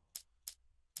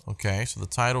okay, so the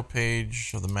title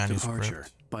page of the manuscript. Departure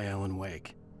by Alan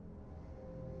Wake.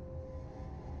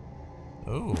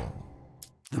 Oh.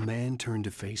 The man turned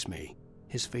to face me.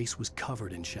 His face was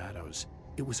covered in shadows.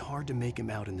 It was hard to make him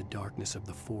out in the darkness of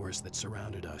the forest that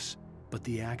surrounded us, but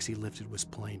the axe he lifted was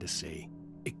plain to see.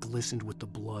 It glistened with the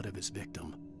blood of his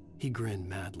victim. He grinned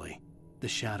madly. The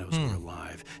shadows were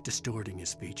alive, distorting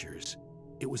his features.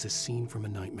 It was a scene from a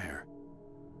nightmare.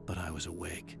 but I was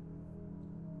awake.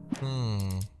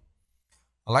 I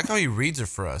like how he reads it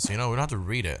for us. You know, we don't have to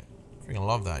read it. Freaking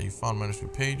love that. You found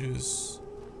manuscript pages.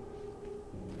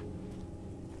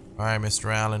 Alright,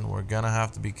 Mr. Allen, we're gonna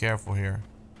have to be careful here.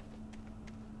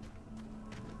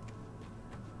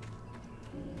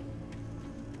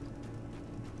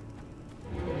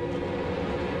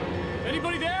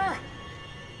 Anybody there?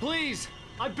 Please,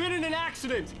 I've been in an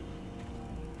accident.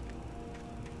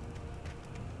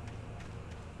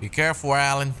 Be careful,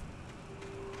 Alan.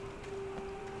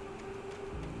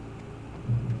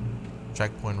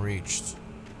 Checkpoint reached.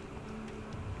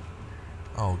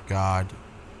 Oh, God.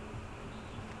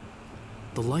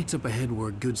 The lights up ahead were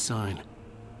a good sign.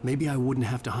 Maybe I wouldn't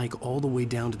have to hike all the way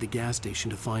down to the gas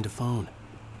station to find a phone.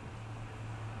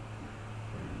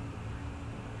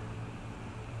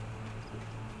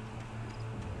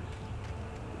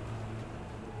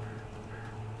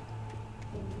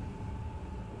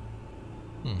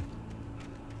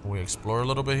 Can we explore a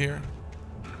little bit here?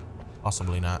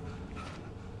 Possibly not.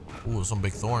 Ooh, some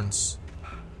big thorns.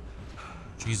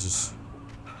 Jesus.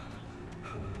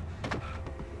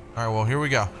 Alright, well, here we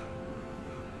go.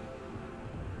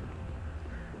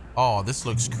 Oh, this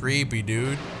looks creepy,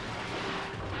 dude.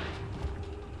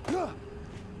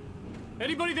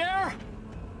 Anybody there?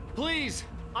 Please,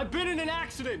 I've been in an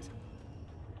accident.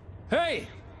 Hey!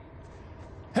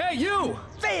 Hey, you!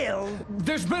 Phil!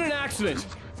 There's been an accident.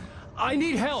 I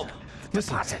need help.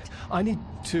 Listen, I need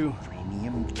to...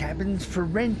 Premium cabins for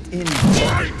rent in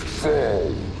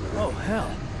Nightfall. Oh, hell.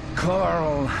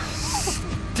 Carl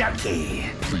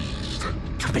Stucky. Pleased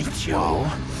to meet you.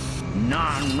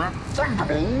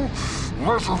 Non-refundable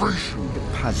reservation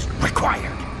deposit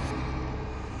required.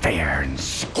 Fair and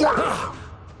square.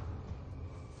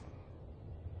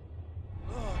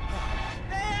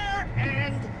 Fair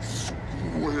and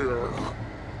square.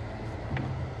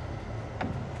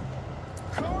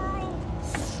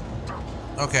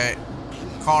 Okay.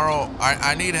 Carl,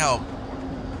 I need help.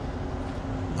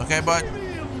 Okay, bud?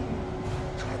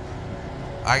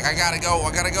 I gotta go.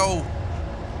 I gotta go.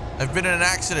 I've been in an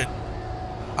accident.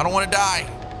 I don't want to die.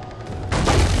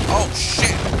 Oh,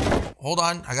 shit. Hold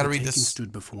on. I gotta read this.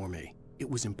 Stood before me. It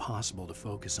was impossible to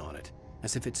focus on it,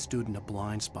 as if it stood in a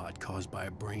blind spot caused by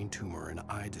a brain tumor and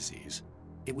eye disease.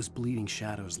 It was bleeding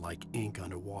shadows like ink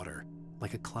underwater,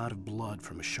 like a cloud of blood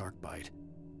from a shark bite.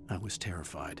 I was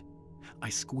terrified. I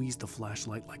squeezed the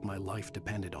flashlight like my life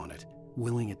depended on it,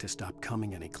 willing it to stop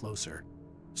coming any closer.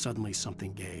 Suddenly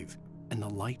something gave, and the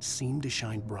light seemed to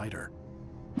shine brighter.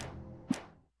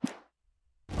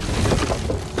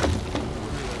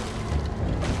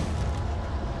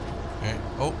 Okay.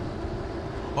 Oh.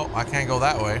 Oh, I can't go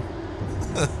that way.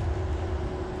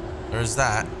 There's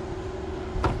that.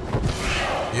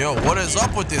 Yo, what is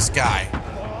up with this guy?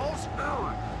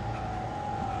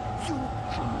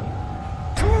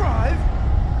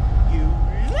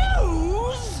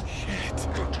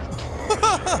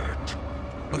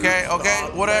 Okay, okay,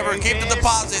 whatever. Keep the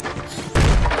deposit.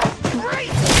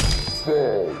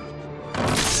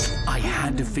 I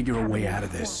had to figure a way out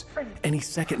of this. Any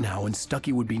second now, and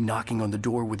Stucky would be knocking on the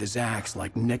door with his axe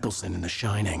like Nicholson in The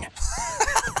Shining.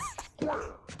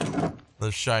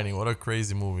 The Shining, what a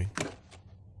crazy movie.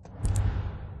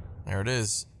 There it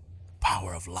is.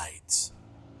 Power of lights.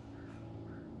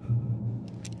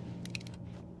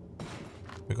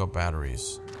 Pick up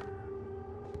batteries.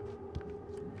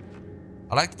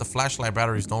 I like that the flashlight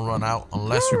batteries don't run out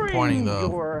unless you're pointing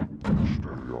the...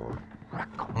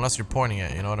 Unless you're pointing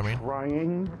it, you know what I mean?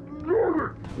 Trying.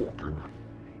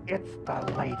 It's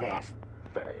the latest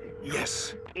thing.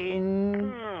 Yes.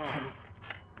 In...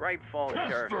 Bright Falls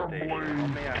Sheriff Station.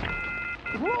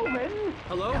 Roman!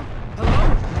 Hello?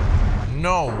 Hello?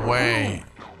 No way.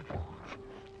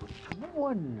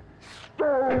 One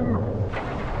stone.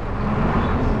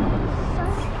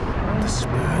 The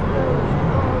spirit.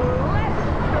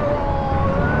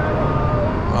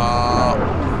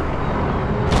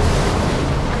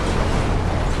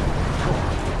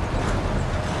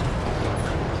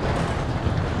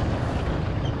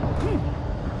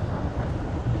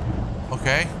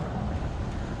 Okay.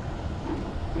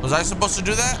 Was I supposed to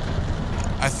do that?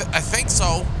 I think so.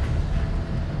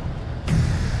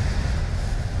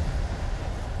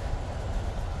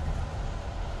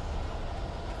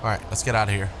 All right, let's get out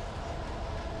of here.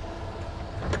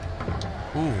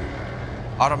 Ooh.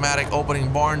 Automatic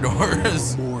opening barn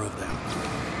doors. More of them.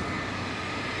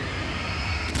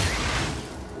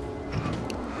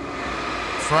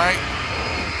 That's right.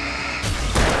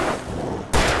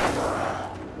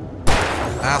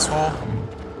 Asshole.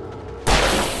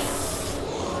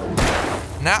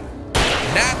 Nap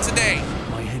today.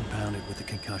 My head pounded with a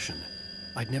concussion.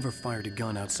 I'd never fired a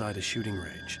gun outside a shooting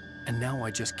range, and now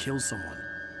I just killed someone.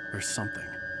 Or something.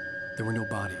 There were no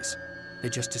bodies. They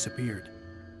just disappeared.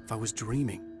 If I was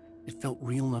dreaming, it felt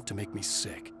real enough to make me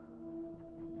sick.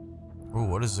 Ooh,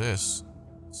 what is this?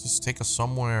 Let's just take us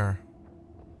somewhere.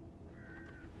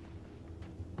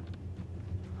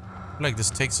 I feel like this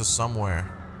takes us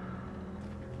somewhere.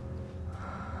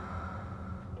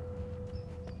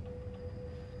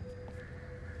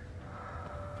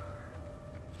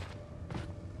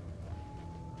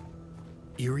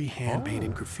 Eerie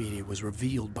hand-painted graffiti was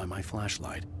revealed by my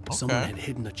flashlight. Okay. Someone had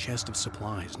hidden a chest of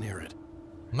supplies near it.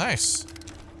 Nice.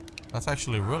 That's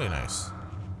actually really nice.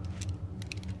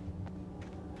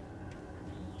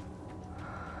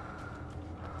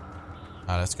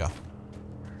 Alright, let's go.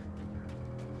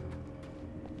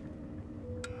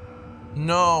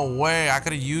 No way, I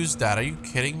could have used that. Are you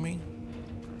kidding me?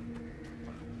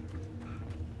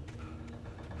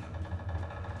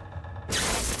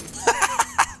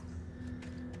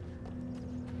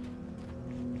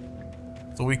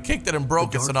 So we kicked it and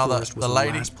broke it, so now the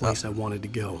lighting. Last place I wanted to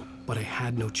go, but I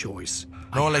had no choice.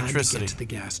 No I had electricity. to get to the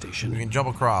gas station. You can jump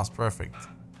across, perfect.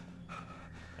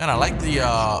 And I like the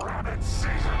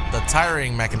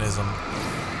tiring mechanism.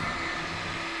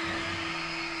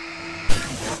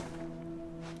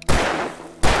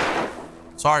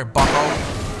 Sorry, bucko,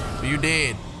 but you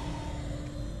did.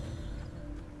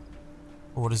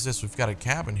 Oh, what is this? We've got a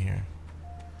cabin here.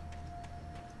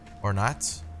 Or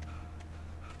not?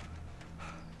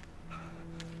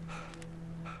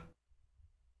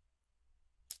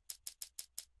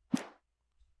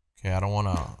 Okay, I don't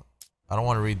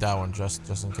wanna read that one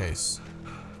just in case.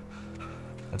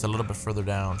 That's a little bit further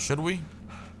down. Should we?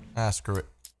 Ah, screw it.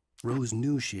 Rose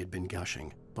knew she had been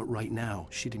gushing, but right now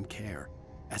she didn't care.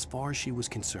 As far as she was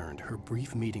concerned, her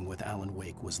brief meeting with Alan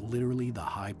Wake was literally the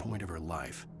high point of her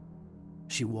life.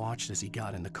 She watched as he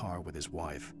got in the car with his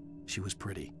wife. She was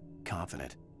pretty,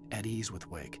 confident, at ease with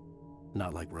Wake.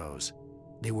 Not like Rose.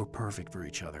 They were perfect for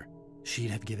each other. She'd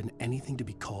have given anything to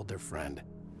be called their friend.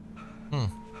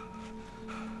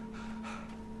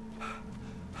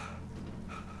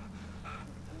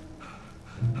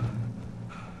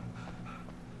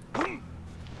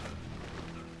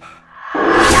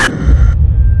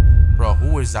 Bro,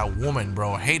 who is that woman,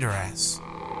 bro? I hate her ass.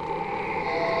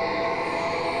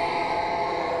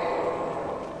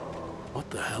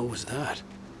 What the hell was that?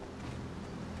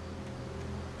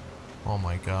 Oh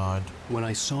my god. When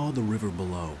I saw the river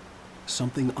below,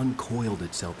 something uncoiled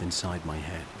itself inside my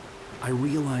head. I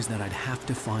realized that I'd have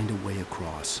to find a way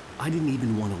across. I didn't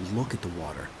even want to look at the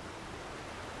water.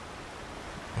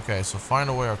 Okay, so find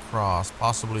a way across,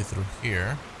 possibly through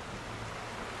here.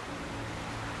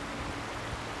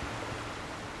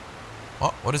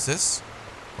 Oh, what is this?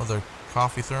 Another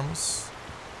coffee thermos?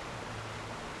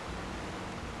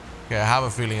 Okay, I have a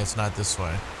feeling it's not this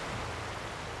way.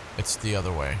 It's the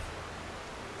other way.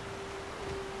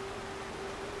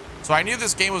 So I knew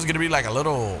this game was gonna be like a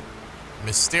little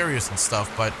mysterious and stuff,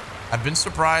 but I've been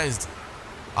surprised,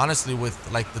 honestly,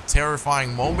 with like the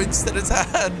terrifying moments that it's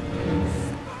had.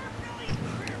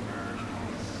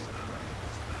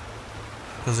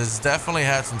 Because it's definitely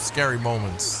had some scary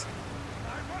moments.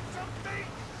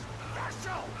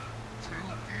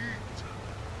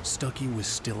 Stucky was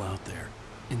still out there,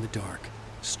 in the dark,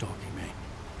 stalking me.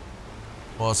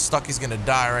 Well, Stucky's gonna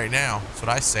die right now. That's what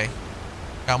I say.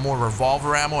 Got more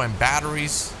revolver ammo and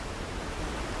batteries.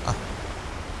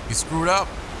 You screwed up.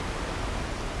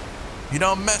 You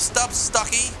done messed up,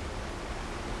 Stucky.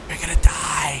 You're gonna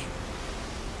die.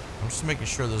 I'm just making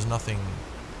sure there's nothing.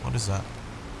 What is that?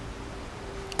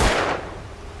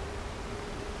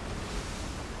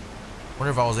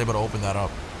 Wonder if I was able to open that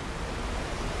up.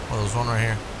 Oh, there's one right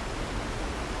here.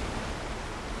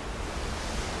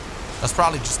 That's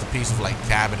probably just a piece of like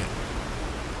cabinet.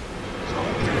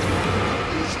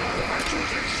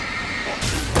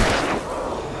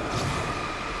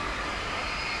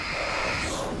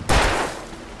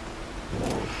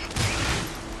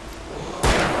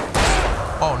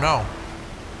 Oh no.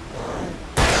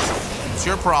 It's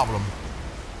your problem.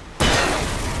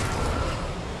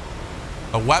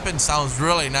 The weapon sounds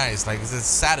really nice. Like, it's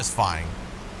satisfying.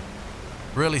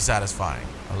 Really satisfying.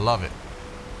 I love it.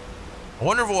 I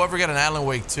wonder if we'll ever get an Alan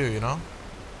Wake 2, you know?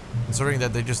 Considering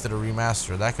that they just did a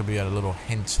remaster. That could be a little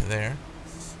hint there.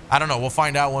 I don't know. We'll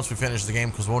find out once we finish the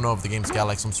game, because we'll know if the game's got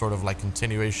like some sort of like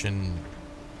continuation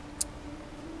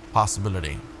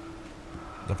possibility.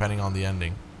 Depending on the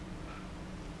ending.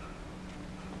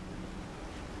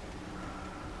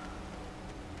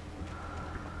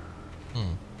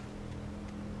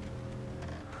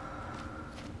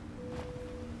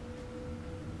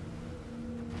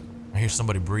 I hear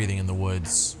somebody breathing in the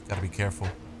woods. Gotta be careful.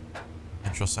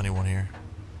 Can't trust anyone here.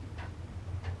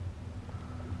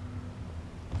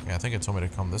 Okay, I think it told me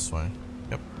to come this way.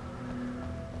 Yep.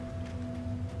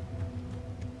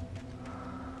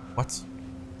 What?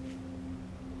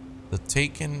 The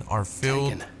taken are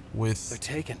filled with... They're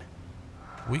taken.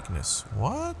 Weakness.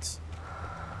 What?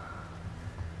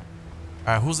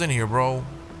 Alright, who's in here, bro?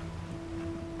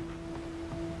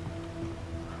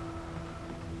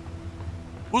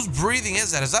 Whose breathing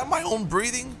is that? Is that my own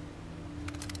breathing?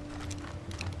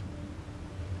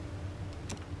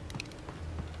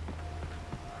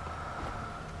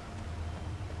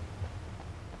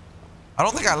 I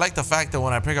don't think I like the fact that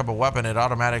when I pick up a weapon, it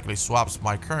automatically swaps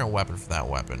my current weapon for that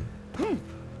weapon.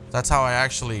 That's how I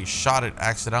actually shot it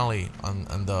accidentally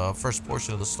on the first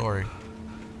portion of the story.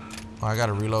 Oh, I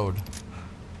gotta reload.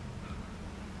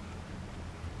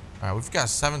 Alright, we've got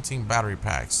 17 battery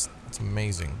packs. That's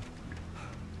amazing.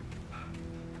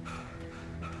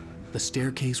 The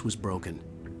staircase was broken.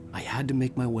 I had to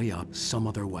make my way up some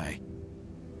other way.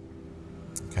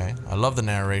 Okay, I love the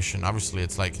narration. Obviously,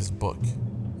 it's like his book.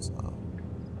 So,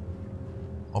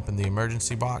 open the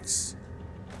emergency box.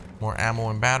 More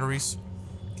ammo and batteries.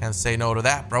 Can't say no to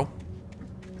that, bro.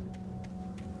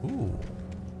 Ooh.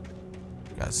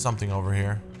 Got something over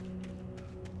here.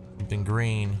 Something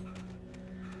green.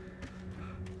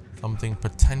 Something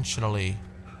potentially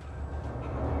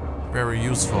very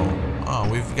useful. Oh,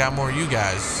 we've got more of you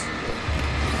guys.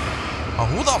 Oh,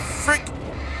 who the frick?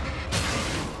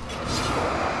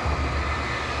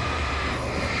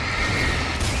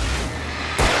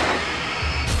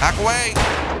 Back away.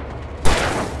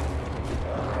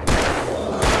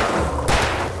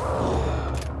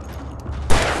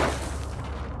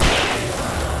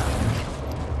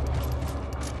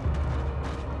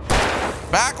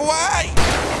 Back away.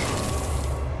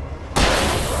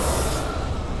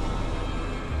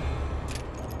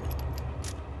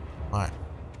 Alright.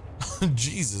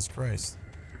 Jesus Christ.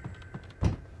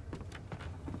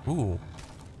 Ooh.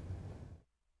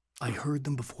 I heard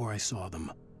them before I saw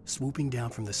them, swooping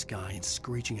down from the sky and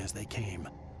screeching as they came.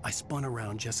 I spun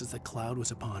around just as the cloud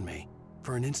was upon me.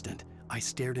 For an instant, I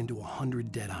stared into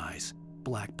 100 dead eyes,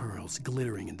 black pearls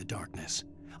glittering in the darkness.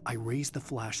 I raised the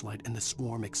flashlight and the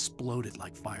swarm exploded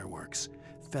like fireworks.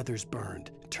 Feathers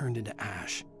burned, turned into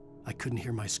ash. I couldn't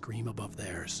hear my scream above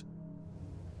theirs.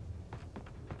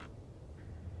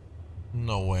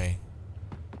 No way.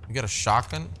 You got a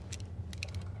shotgun?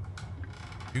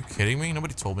 Are you kidding me?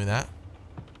 Nobody told me that.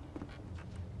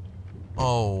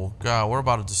 Oh, God. We're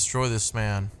about to destroy this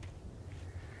man.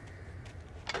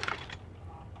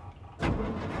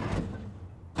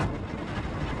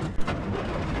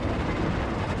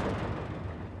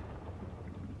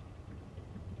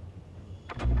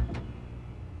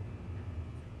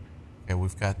 Okay,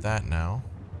 we've got that now.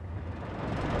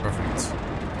 Perfect.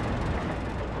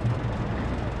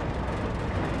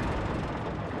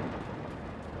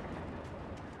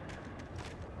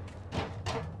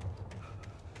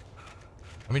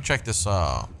 Let me check this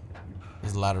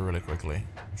ladder really quickly.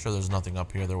 I'm sure there's nothing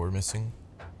up here that we're missing.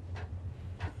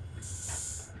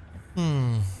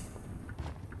 No,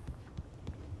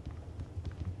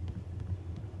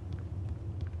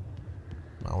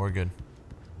 we're good.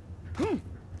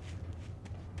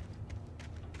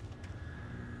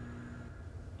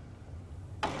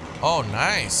 Oh,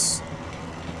 nice.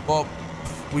 Well,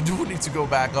 we do need to go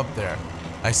back up there.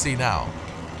 I see now.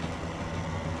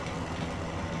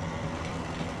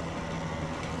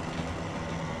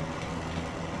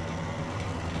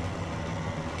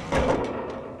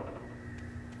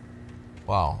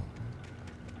 Wow.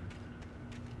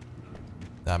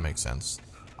 That makes sense.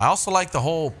 I also like the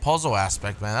whole puzzle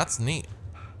aspect, man. That's neat.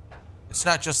 It's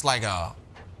not just like a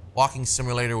walking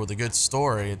simulator with a good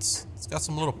story. It's got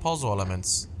some little puzzle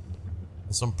elements.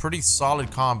 And some pretty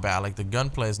solid combat. Like the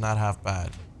gunplay is not half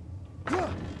bad.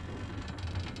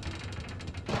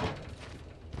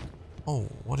 Oh,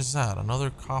 what is that?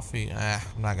 Another coffee? I'm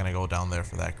not gonna go down there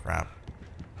for that crap.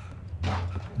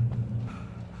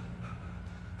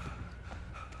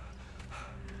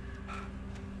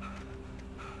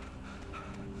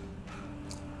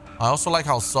 I also like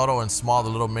how subtle and small the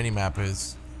little mini-map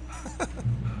is.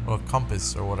 Or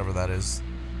compass or whatever that is.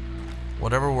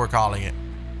 Whatever we're calling it.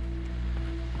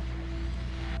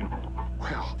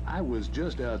 Well, I was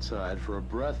just outside for a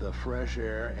breath of fresh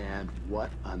air, and what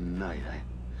a night.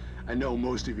 I know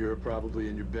most of you are probably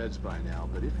in your beds by now,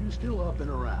 but if you're still up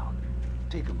and around,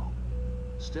 take a moment.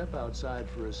 Step outside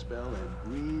for a spell and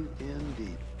breathe in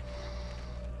deep.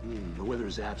 The weather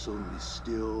is absolutely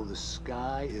still. The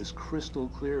sky is crystal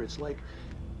clear. It's like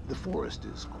the forest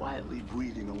is quietly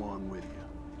breathing along with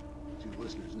you. let you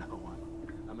listeners know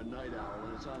I'm a night owl,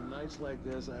 and it's on nights like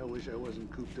this I wish I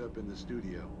wasn't cooped up in the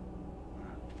studio.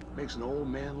 Makes an old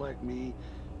man like me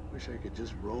wish I could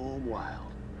just roam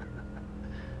wild.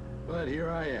 But here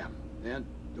I am, and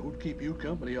don't keep you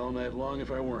company all night long if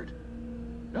I weren't.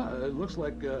 It looks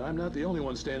like I'm not the only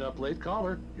one staying up late.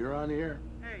 Caller, you're on the air.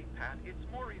 Hey, Pat, it's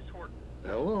Maurice Horton.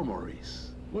 Hello,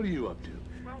 Maurice. What are you up to?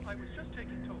 Well, I was just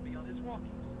taking Toby on his walkies.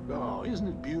 Oh, isn't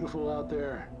it beautiful out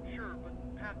there? Sure,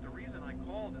 but Pat, the reason I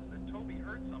called is that Toby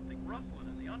heard something rustling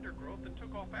in the undergrowth and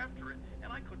took off after it,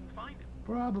 and I couldn't find it.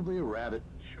 Probably a rabbit.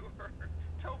 Sure.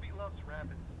 Toby loves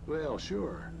rabbits. Well,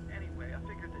 sure. Anyway, I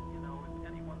figured that, if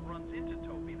anyone runs into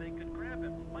Toby, they could grab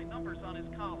him. My number's on his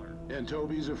collar. And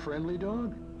Toby's a friendly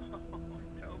dog? Oh,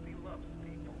 Toby loves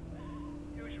people.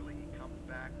 Usually he comes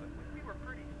back, but we were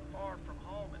pretty far from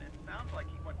home, and it sounds like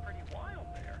he went pretty wild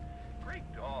there. Great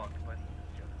dog, but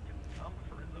he just didn't come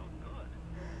for his own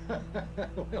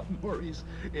good. Well, Maurice,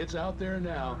 it's out there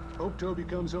now. Hope Toby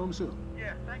comes home soon.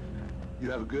 Yeah, thanks, Pat. You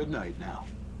have a good night now.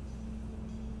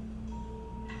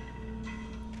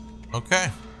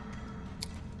 Okay.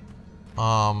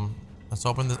 Let's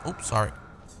open this. Oops, sorry.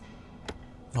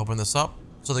 Let's open this up.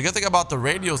 So the good thing about the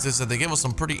radios is that they give us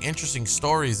some pretty interesting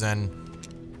stories, and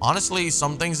honestly,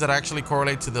 some things that actually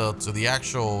correlate to the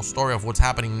actual story of what's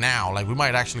happening now. Like we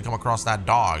might actually come across that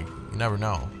dog. You never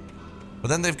know. But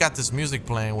then they've got this music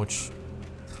playing, which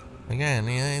again,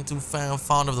 I ain't too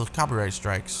fond of the copyright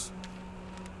strikes.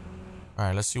 All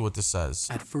right, let's see what this says.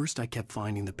 At first, I kept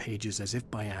finding the pages as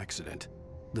if by accident.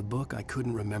 The book I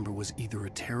couldn't remember was either a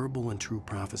terrible and true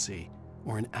prophecy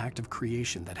or an act of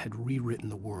creation that had rewritten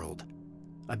the world.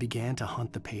 I began to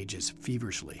hunt the pages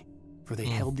feverishly, for they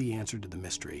held the answer to the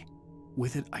mystery.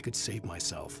 With it, I could save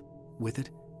myself. With it,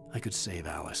 I could save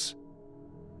Alice.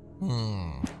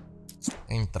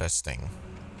 Interesting.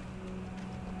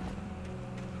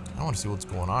 I want to see what's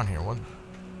going on here. What?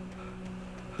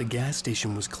 The gas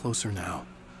station was closer now,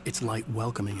 its light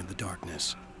welcoming in the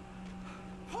darkness.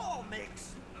 Paul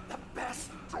makes the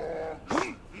best dog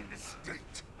in the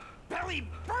state. Belly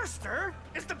Burster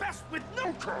is the best with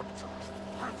no cut.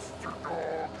 Hamster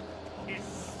Dog is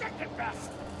second best.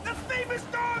 The famous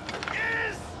dog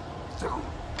is...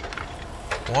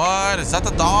 What? Is that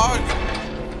the dog?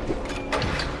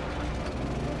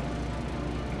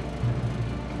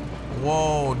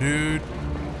 Whoa, dude.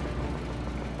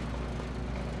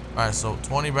 Alright, so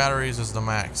 20 batteries is the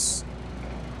max.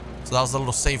 So that was the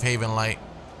little safe haven light.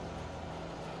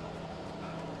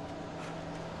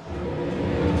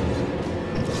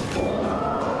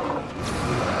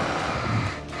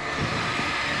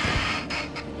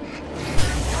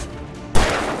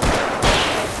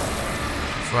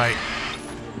 That's right.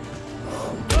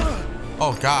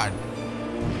 Oh, God.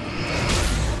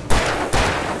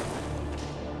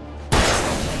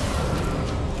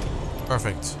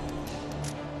 Perfect.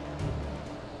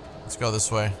 Let's go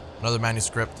this way. Another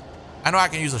manuscript. I know I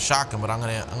can use a shotgun, but I'm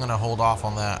gonna hold off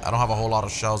on that. I don't have a whole lot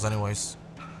of shells anyways.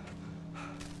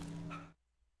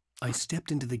 I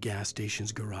stepped into the gas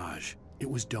station's garage. It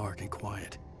was dark and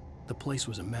quiet. The place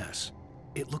was a mess.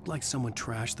 It looked like someone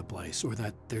trashed the place or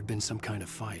that there'd been some kind of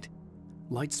fight.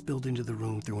 Light spilled into the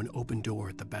room through an open door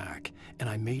at the back, and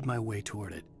I made my way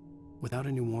toward it. Without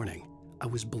any warning, I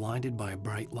was blinded by a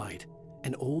bright light.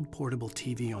 An old portable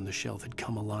TV on the shelf had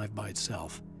come alive by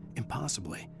itself.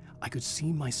 Impossibly, I could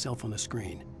see myself on the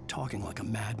screen, talking like a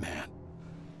madman.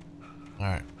 All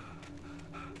right.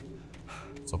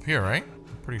 It's up here, right?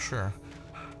 I'm pretty sure.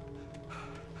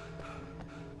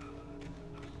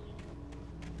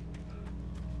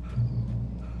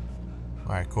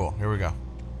 All right, cool. Here we go.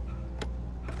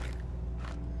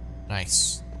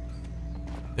 Nice.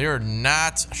 They are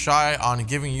not shy on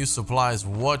giving you supplies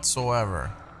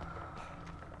whatsoever.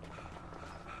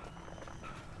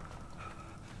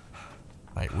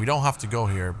 Right, we don't have to go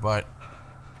here, but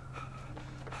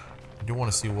I do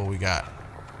want to see what we got.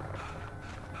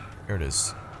 Here it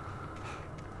is.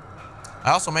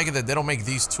 I also make it that they don't make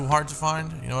these too hard to find.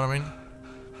 You know what I mean?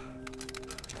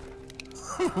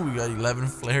 We got 11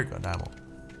 flare gun ammo.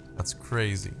 That's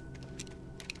crazy.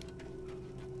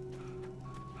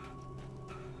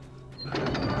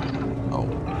 Oh.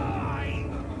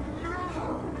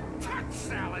 Tax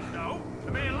salad, though.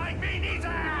 A man like me needs a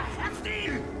hefty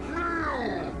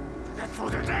meal. That's for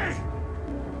the day.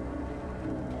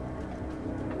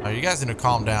 Oh, you guys need to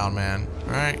calm down, man.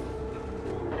 All right?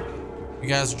 You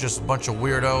guys are just a bunch of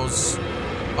weirdos.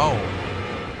 Oh.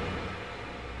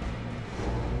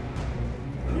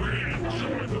 We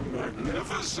enjoy the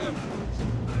magnificent.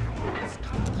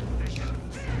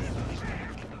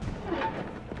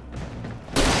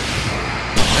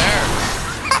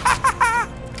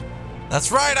 That's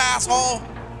right, asshole. All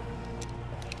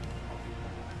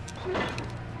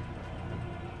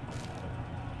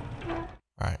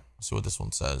right, let's see what this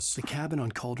one says. The cabin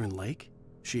on Cauldron Lake?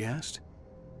 She asked.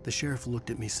 The sheriff looked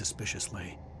at me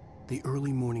suspiciously. The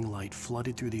early morning light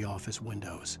flooded through the office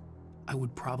windows. I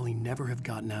would probably never have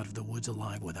gotten out of the woods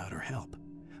alive without her help,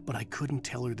 but I couldn't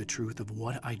tell her the truth of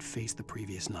what I'd faced the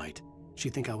previous night.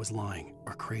 She'd think I was lying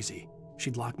or crazy.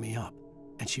 She'd lock me up,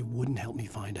 and she wouldn't help me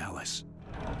find Alice.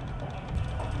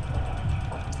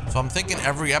 So I'm thinking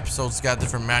every episode's got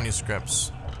different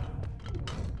manuscripts.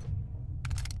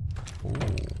 Ooh,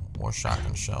 more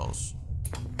shotgun shells.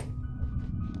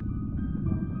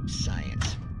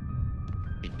 Science.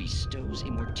 It bestows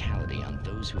immortality on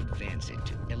those who advance it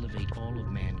to elevate all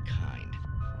of mankind.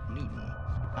 Newton,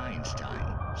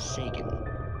 Einstein, Sagan,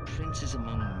 princes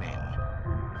among men.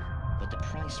 But the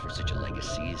price for such a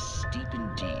legacy is steep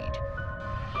indeed.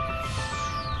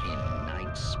 In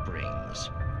Night Springs.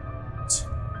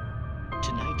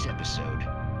 Tonight's episode,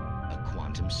 a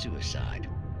quantum suicide.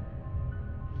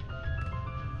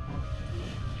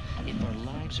 If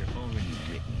our lives are already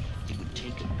written, it would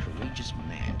take a courageous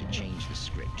man to change the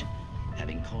script.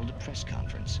 Having called a press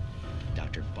conference,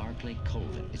 Dr. Barclay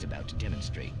Colvin is about to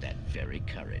demonstrate that very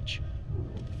courage.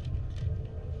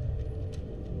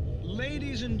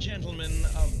 Ladies and gentlemen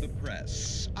of the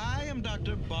press, I am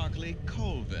Dr. Barclay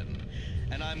Colvin,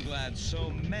 and I'm glad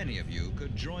so many of you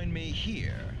could join me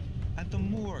here at the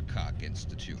Moorcock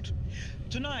Institute.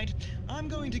 Tonight, I'm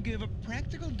going to give a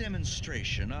practical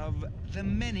demonstration of the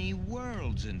many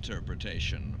worlds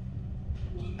interpretation.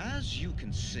 As you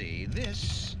can see,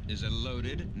 this is a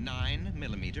loaded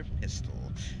 9mm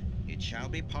pistol. It shall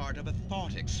be part of a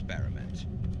thought experiment.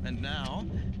 And now,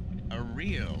 a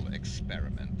real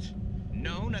experiment,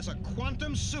 known as a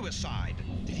quantum suicide.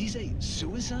 Did he say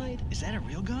suicide? Is that a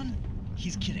real gun?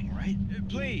 He's kidding, right?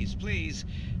 Please, please,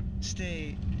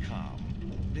 stay calm.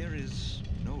 There is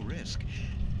no risk.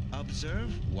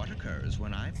 Observe what occurs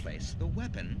when I place the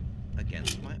weapon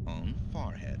against my own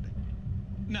forehead.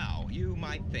 Now, you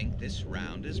might think this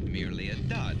round is merely a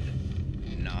dud.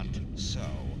 Not so.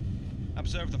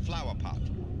 Observe the flower pot.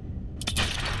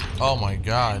 Oh my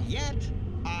God. And yet,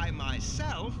 I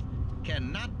myself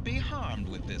cannot be harmed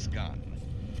with this gun.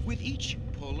 With each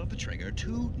pull of the trigger,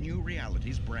 two new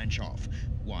realities branch off.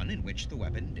 One in which the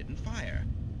weapon didn't fire,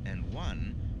 and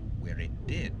one where it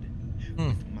did.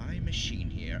 With my machine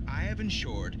here, I have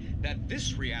ensured that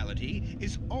this reality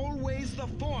is always the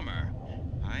former.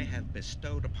 I have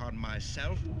bestowed upon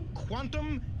myself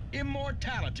quantum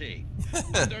immortality.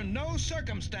 Under no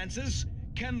circumstances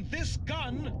can this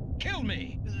gun kill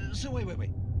me. So wait.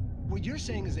 What you're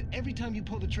saying is that every time you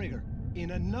pull the trigger,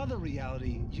 in another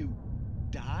reality, you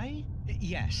die?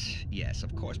 Yes,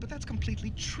 of course, but that's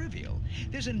completely trivial.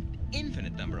 There's an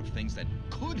infinite number of things that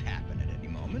could happen at any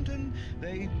moment, and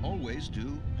they always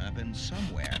do happen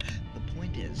somewhere. The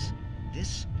point is,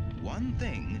 this one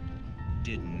thing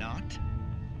did not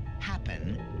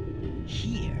happen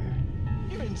here.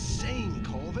 You're insane,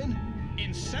 Colvin.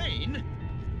 Insane?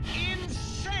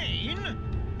 Insane?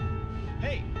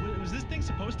 Hey, was this thing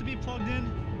supposed to be plugged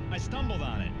in? I stumbled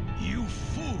on it. You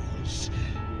fools!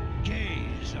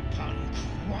 Gaze upon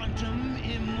quantum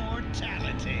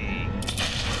immortality.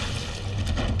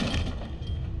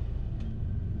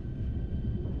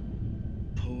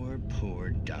 Poor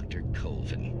Dr.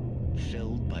 Colvin,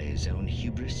 felled by his own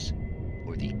hubris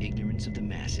or the ignorance of the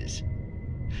masses.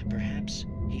 Perhaps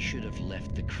he should have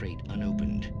left the crate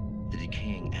unopened, the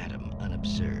decaying atom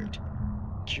unobserved.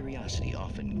 Curiosity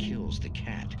often kills the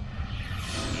cat.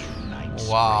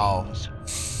 Wow.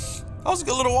 That was a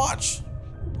good little watch.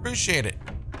 Appreciate it.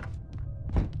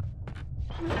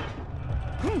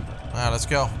 Alright, let's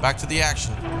go. Back to the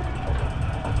action.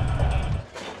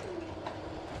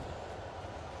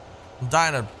 I'm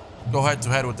dying to go head to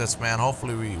head with this man.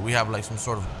 Hopefully we have like some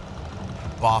sort of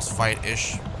boss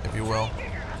fight-ish, if you will.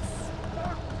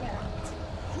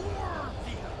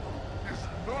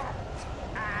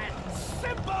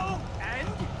 Simple and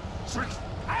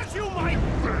as you might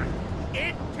think,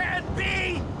 it can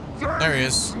be. There he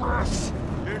is.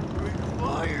 It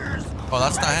requires. Oh,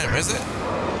 that's not him, is it?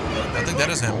 I think that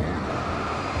is him.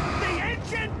 The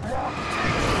engine.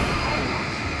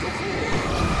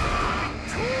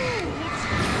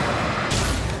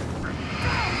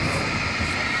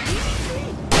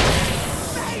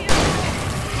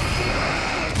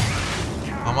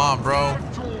 Come on, bro.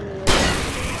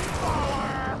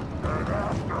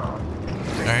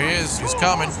 There he is. He's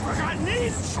coming.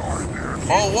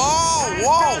 Oh, whoa,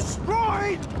 whoa.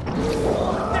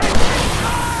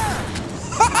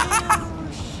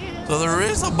 So there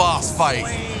is a boss fight.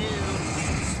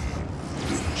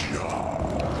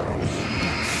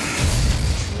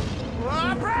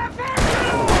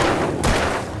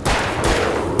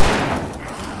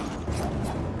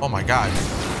 Oh my god.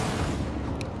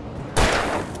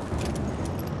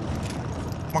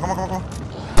 Come on, come on, come on, come on.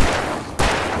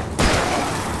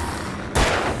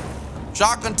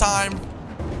 Shotgun time.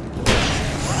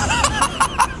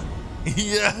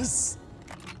 Yes.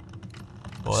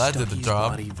 Well, that did the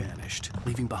job. Body vanished,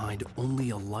 leaving behind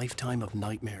only a lifetime of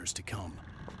nightmares to come.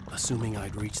 Assuming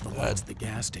I'd reach the lights at the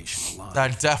gas station alive.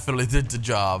 That definitely did the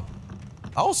job.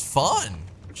 That was fun.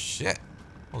 Shit.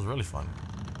 That was really fun.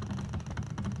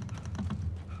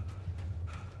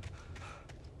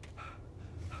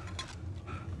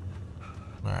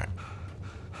 Alright.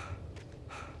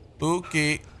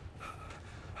 Spooky.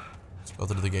 Let's go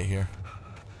through the gate here.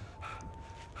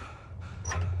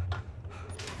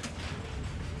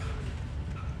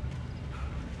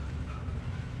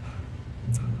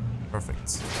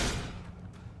 Perfect.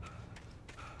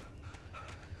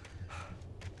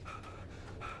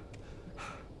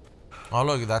 Oh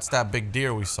look, that's that big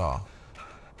deer we saw.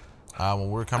 When we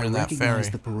were coming in that ferry. I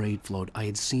recognized the parade float I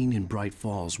had seen in Bright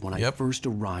Falls when I first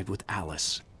arrived with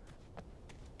Alice.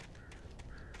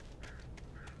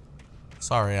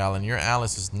 Sorry, Alan, your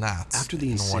Alice is not. After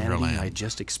the insanity I had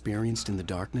just experienced in the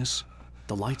darkness,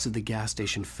 the lights of the gas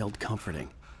station felt comforting.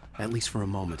 At least for a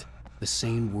moment, the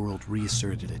sane world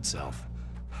reasserted itself.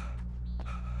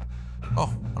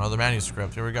 Oh, another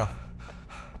manuscript. Here we go.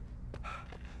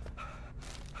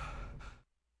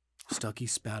 Stucky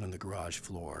spat on the garage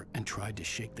floor and tried to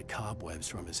shake the cobwebs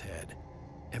from his head.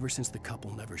 Ever since the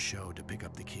couple never showed to pick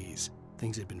up the keys,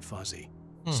 things had been fuzzy.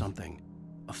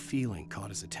 A feeling caught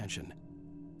his attention.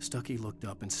 Stucky looked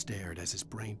up and stared as his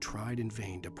brain tried in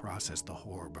vain to process the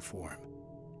horror before him.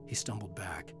 He stumbled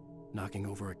back, knocking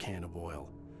over a can of oil.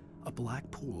 A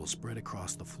black pool spread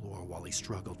across the floor while he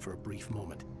struggled for a brief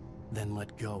moment, then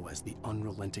let go as the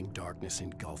unrelenting darkness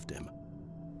engulfed him.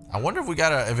 I wonder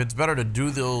if it's better to do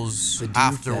those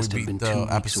after we beat the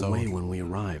episode. Away when we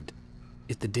arrived.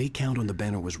 If the day count on the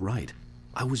banner was right,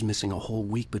 I was missing a whole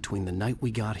week between the night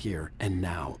we got here and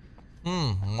now.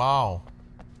 Wow.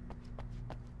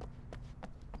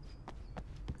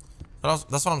 That's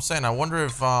what I'm saying. I wonder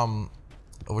if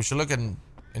we should look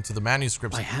into the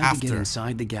manuscripts I had to get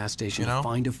inside the gas station to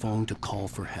find a phone to call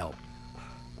for help.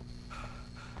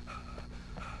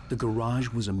 The garage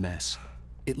was a mess.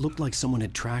 It looked like someone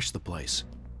had trashed the place,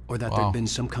 or that there'd been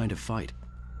some kind of fight.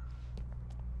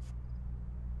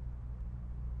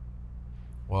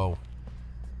 Whoa.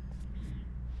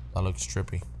 That looks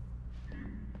trippy.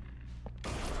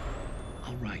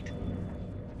 All right.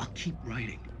 I'll keep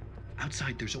writing.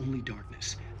 Outside, there's only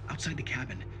darkness. Outside the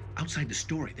cabin, outside the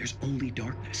story, there's only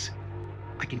darkness.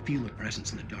 I can feel her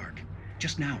presence in the dark.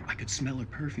 Just now, I could smell her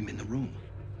perfume in the room.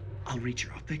 I'll reach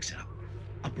her. I'll fix it up.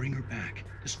 I'll bring her back.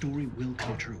 The story will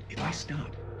come true. If I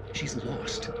stop, she's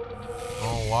lost.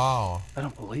 Oh, wow. I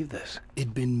don't believe this.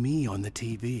 It'd been me on the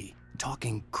TV,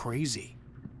 talking crazy.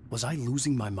 Was I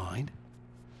losing my mind?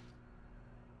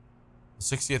 The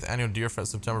 60th Annual Deer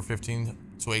Fest, September 15th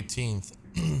to 18th.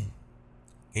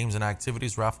 Games and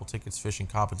activities, raffle tickets, fishing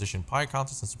competition, pie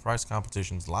contest, and surprise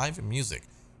competitions, live music.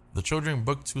 The Children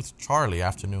Booktooth Charlie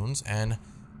afternoons, and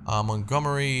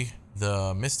Montgomery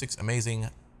the Mystic's Amazing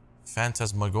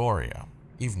Phantasmagoria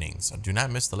evenings. Do not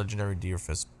miss the legendary Deer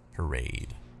Fest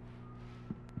parade.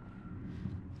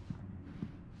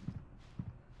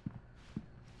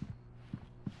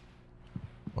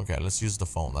 Okay, let's use the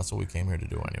phone. That's what we came here to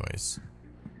do anyways.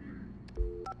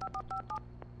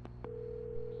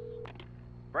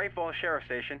 Bright Falls Sheriff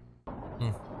Station.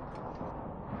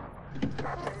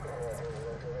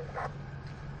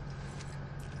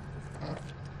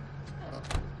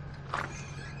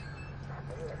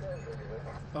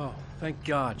 Oh, thank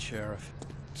God, Sheriff.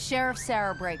 Sheriff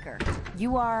Sarah Breaker.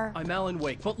 You are... I'm Alan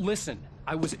Wake, but listen.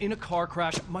 I was in a car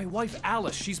crash. My wife,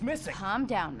 Alice, she's missing. Calm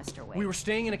down, Mr. Wake. We were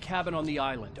staying in a cabin on the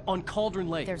island, on Cauldron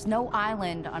Lake. There's no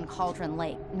island on Cauldron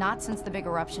Lake. Not since the big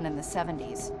eruption in the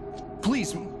 70s.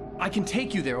 Please, I can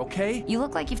take you there, okay? You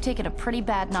look like you've taken a pretty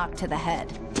bad knock to the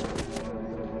head.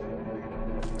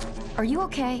 Are you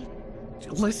okay?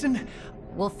 Listen.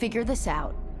 We'll figure this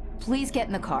out. Please get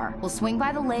in the car. We'll swing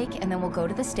by the lake and then we'll go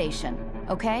to the station,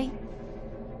 okay?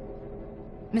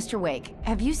 Mr. Wake,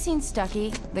 have you seen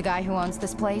Stucky, the guy who owns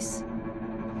this place?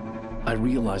 I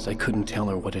realized I couldn't tell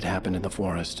her what had happened in the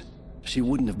forest. She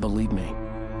wouldn't have believed me.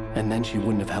 And then she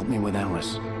wouldn't have helped me with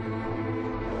Alice.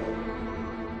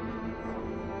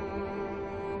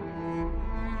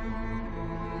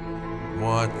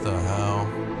 What the hell?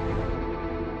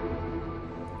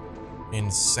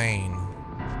 Insane.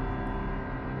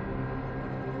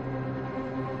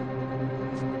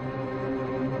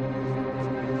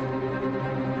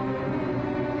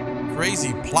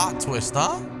 Crazy plot twist,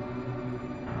 huh?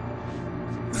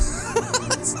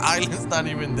 island's not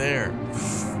even there.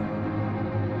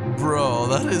 Bro,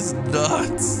 that is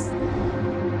nuts.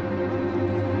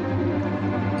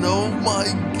 Oh my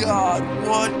god,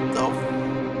 what the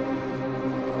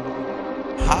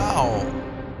how?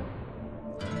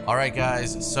 Alright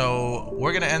guys, so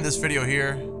we're gonna end this video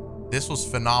here. This was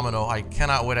phenomenal. I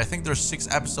cannot wait. I think there's 6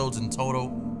 episodes in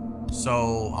total.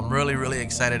 So I'm really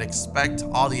excited. Expect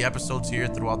all the episodes here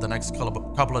throughout the next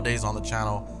couple of days on the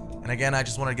channel. And again, I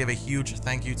just want to give a huge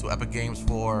thank you to Epic Games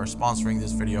for sponsoring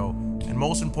this video. And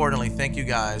most importantly, thank you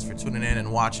guys for tuning in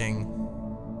and watching.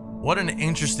 What an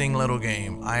interesting little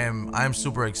game. I am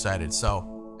super excited.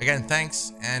 So again,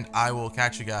 thanks, and I will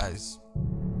catch you guys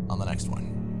on the next one.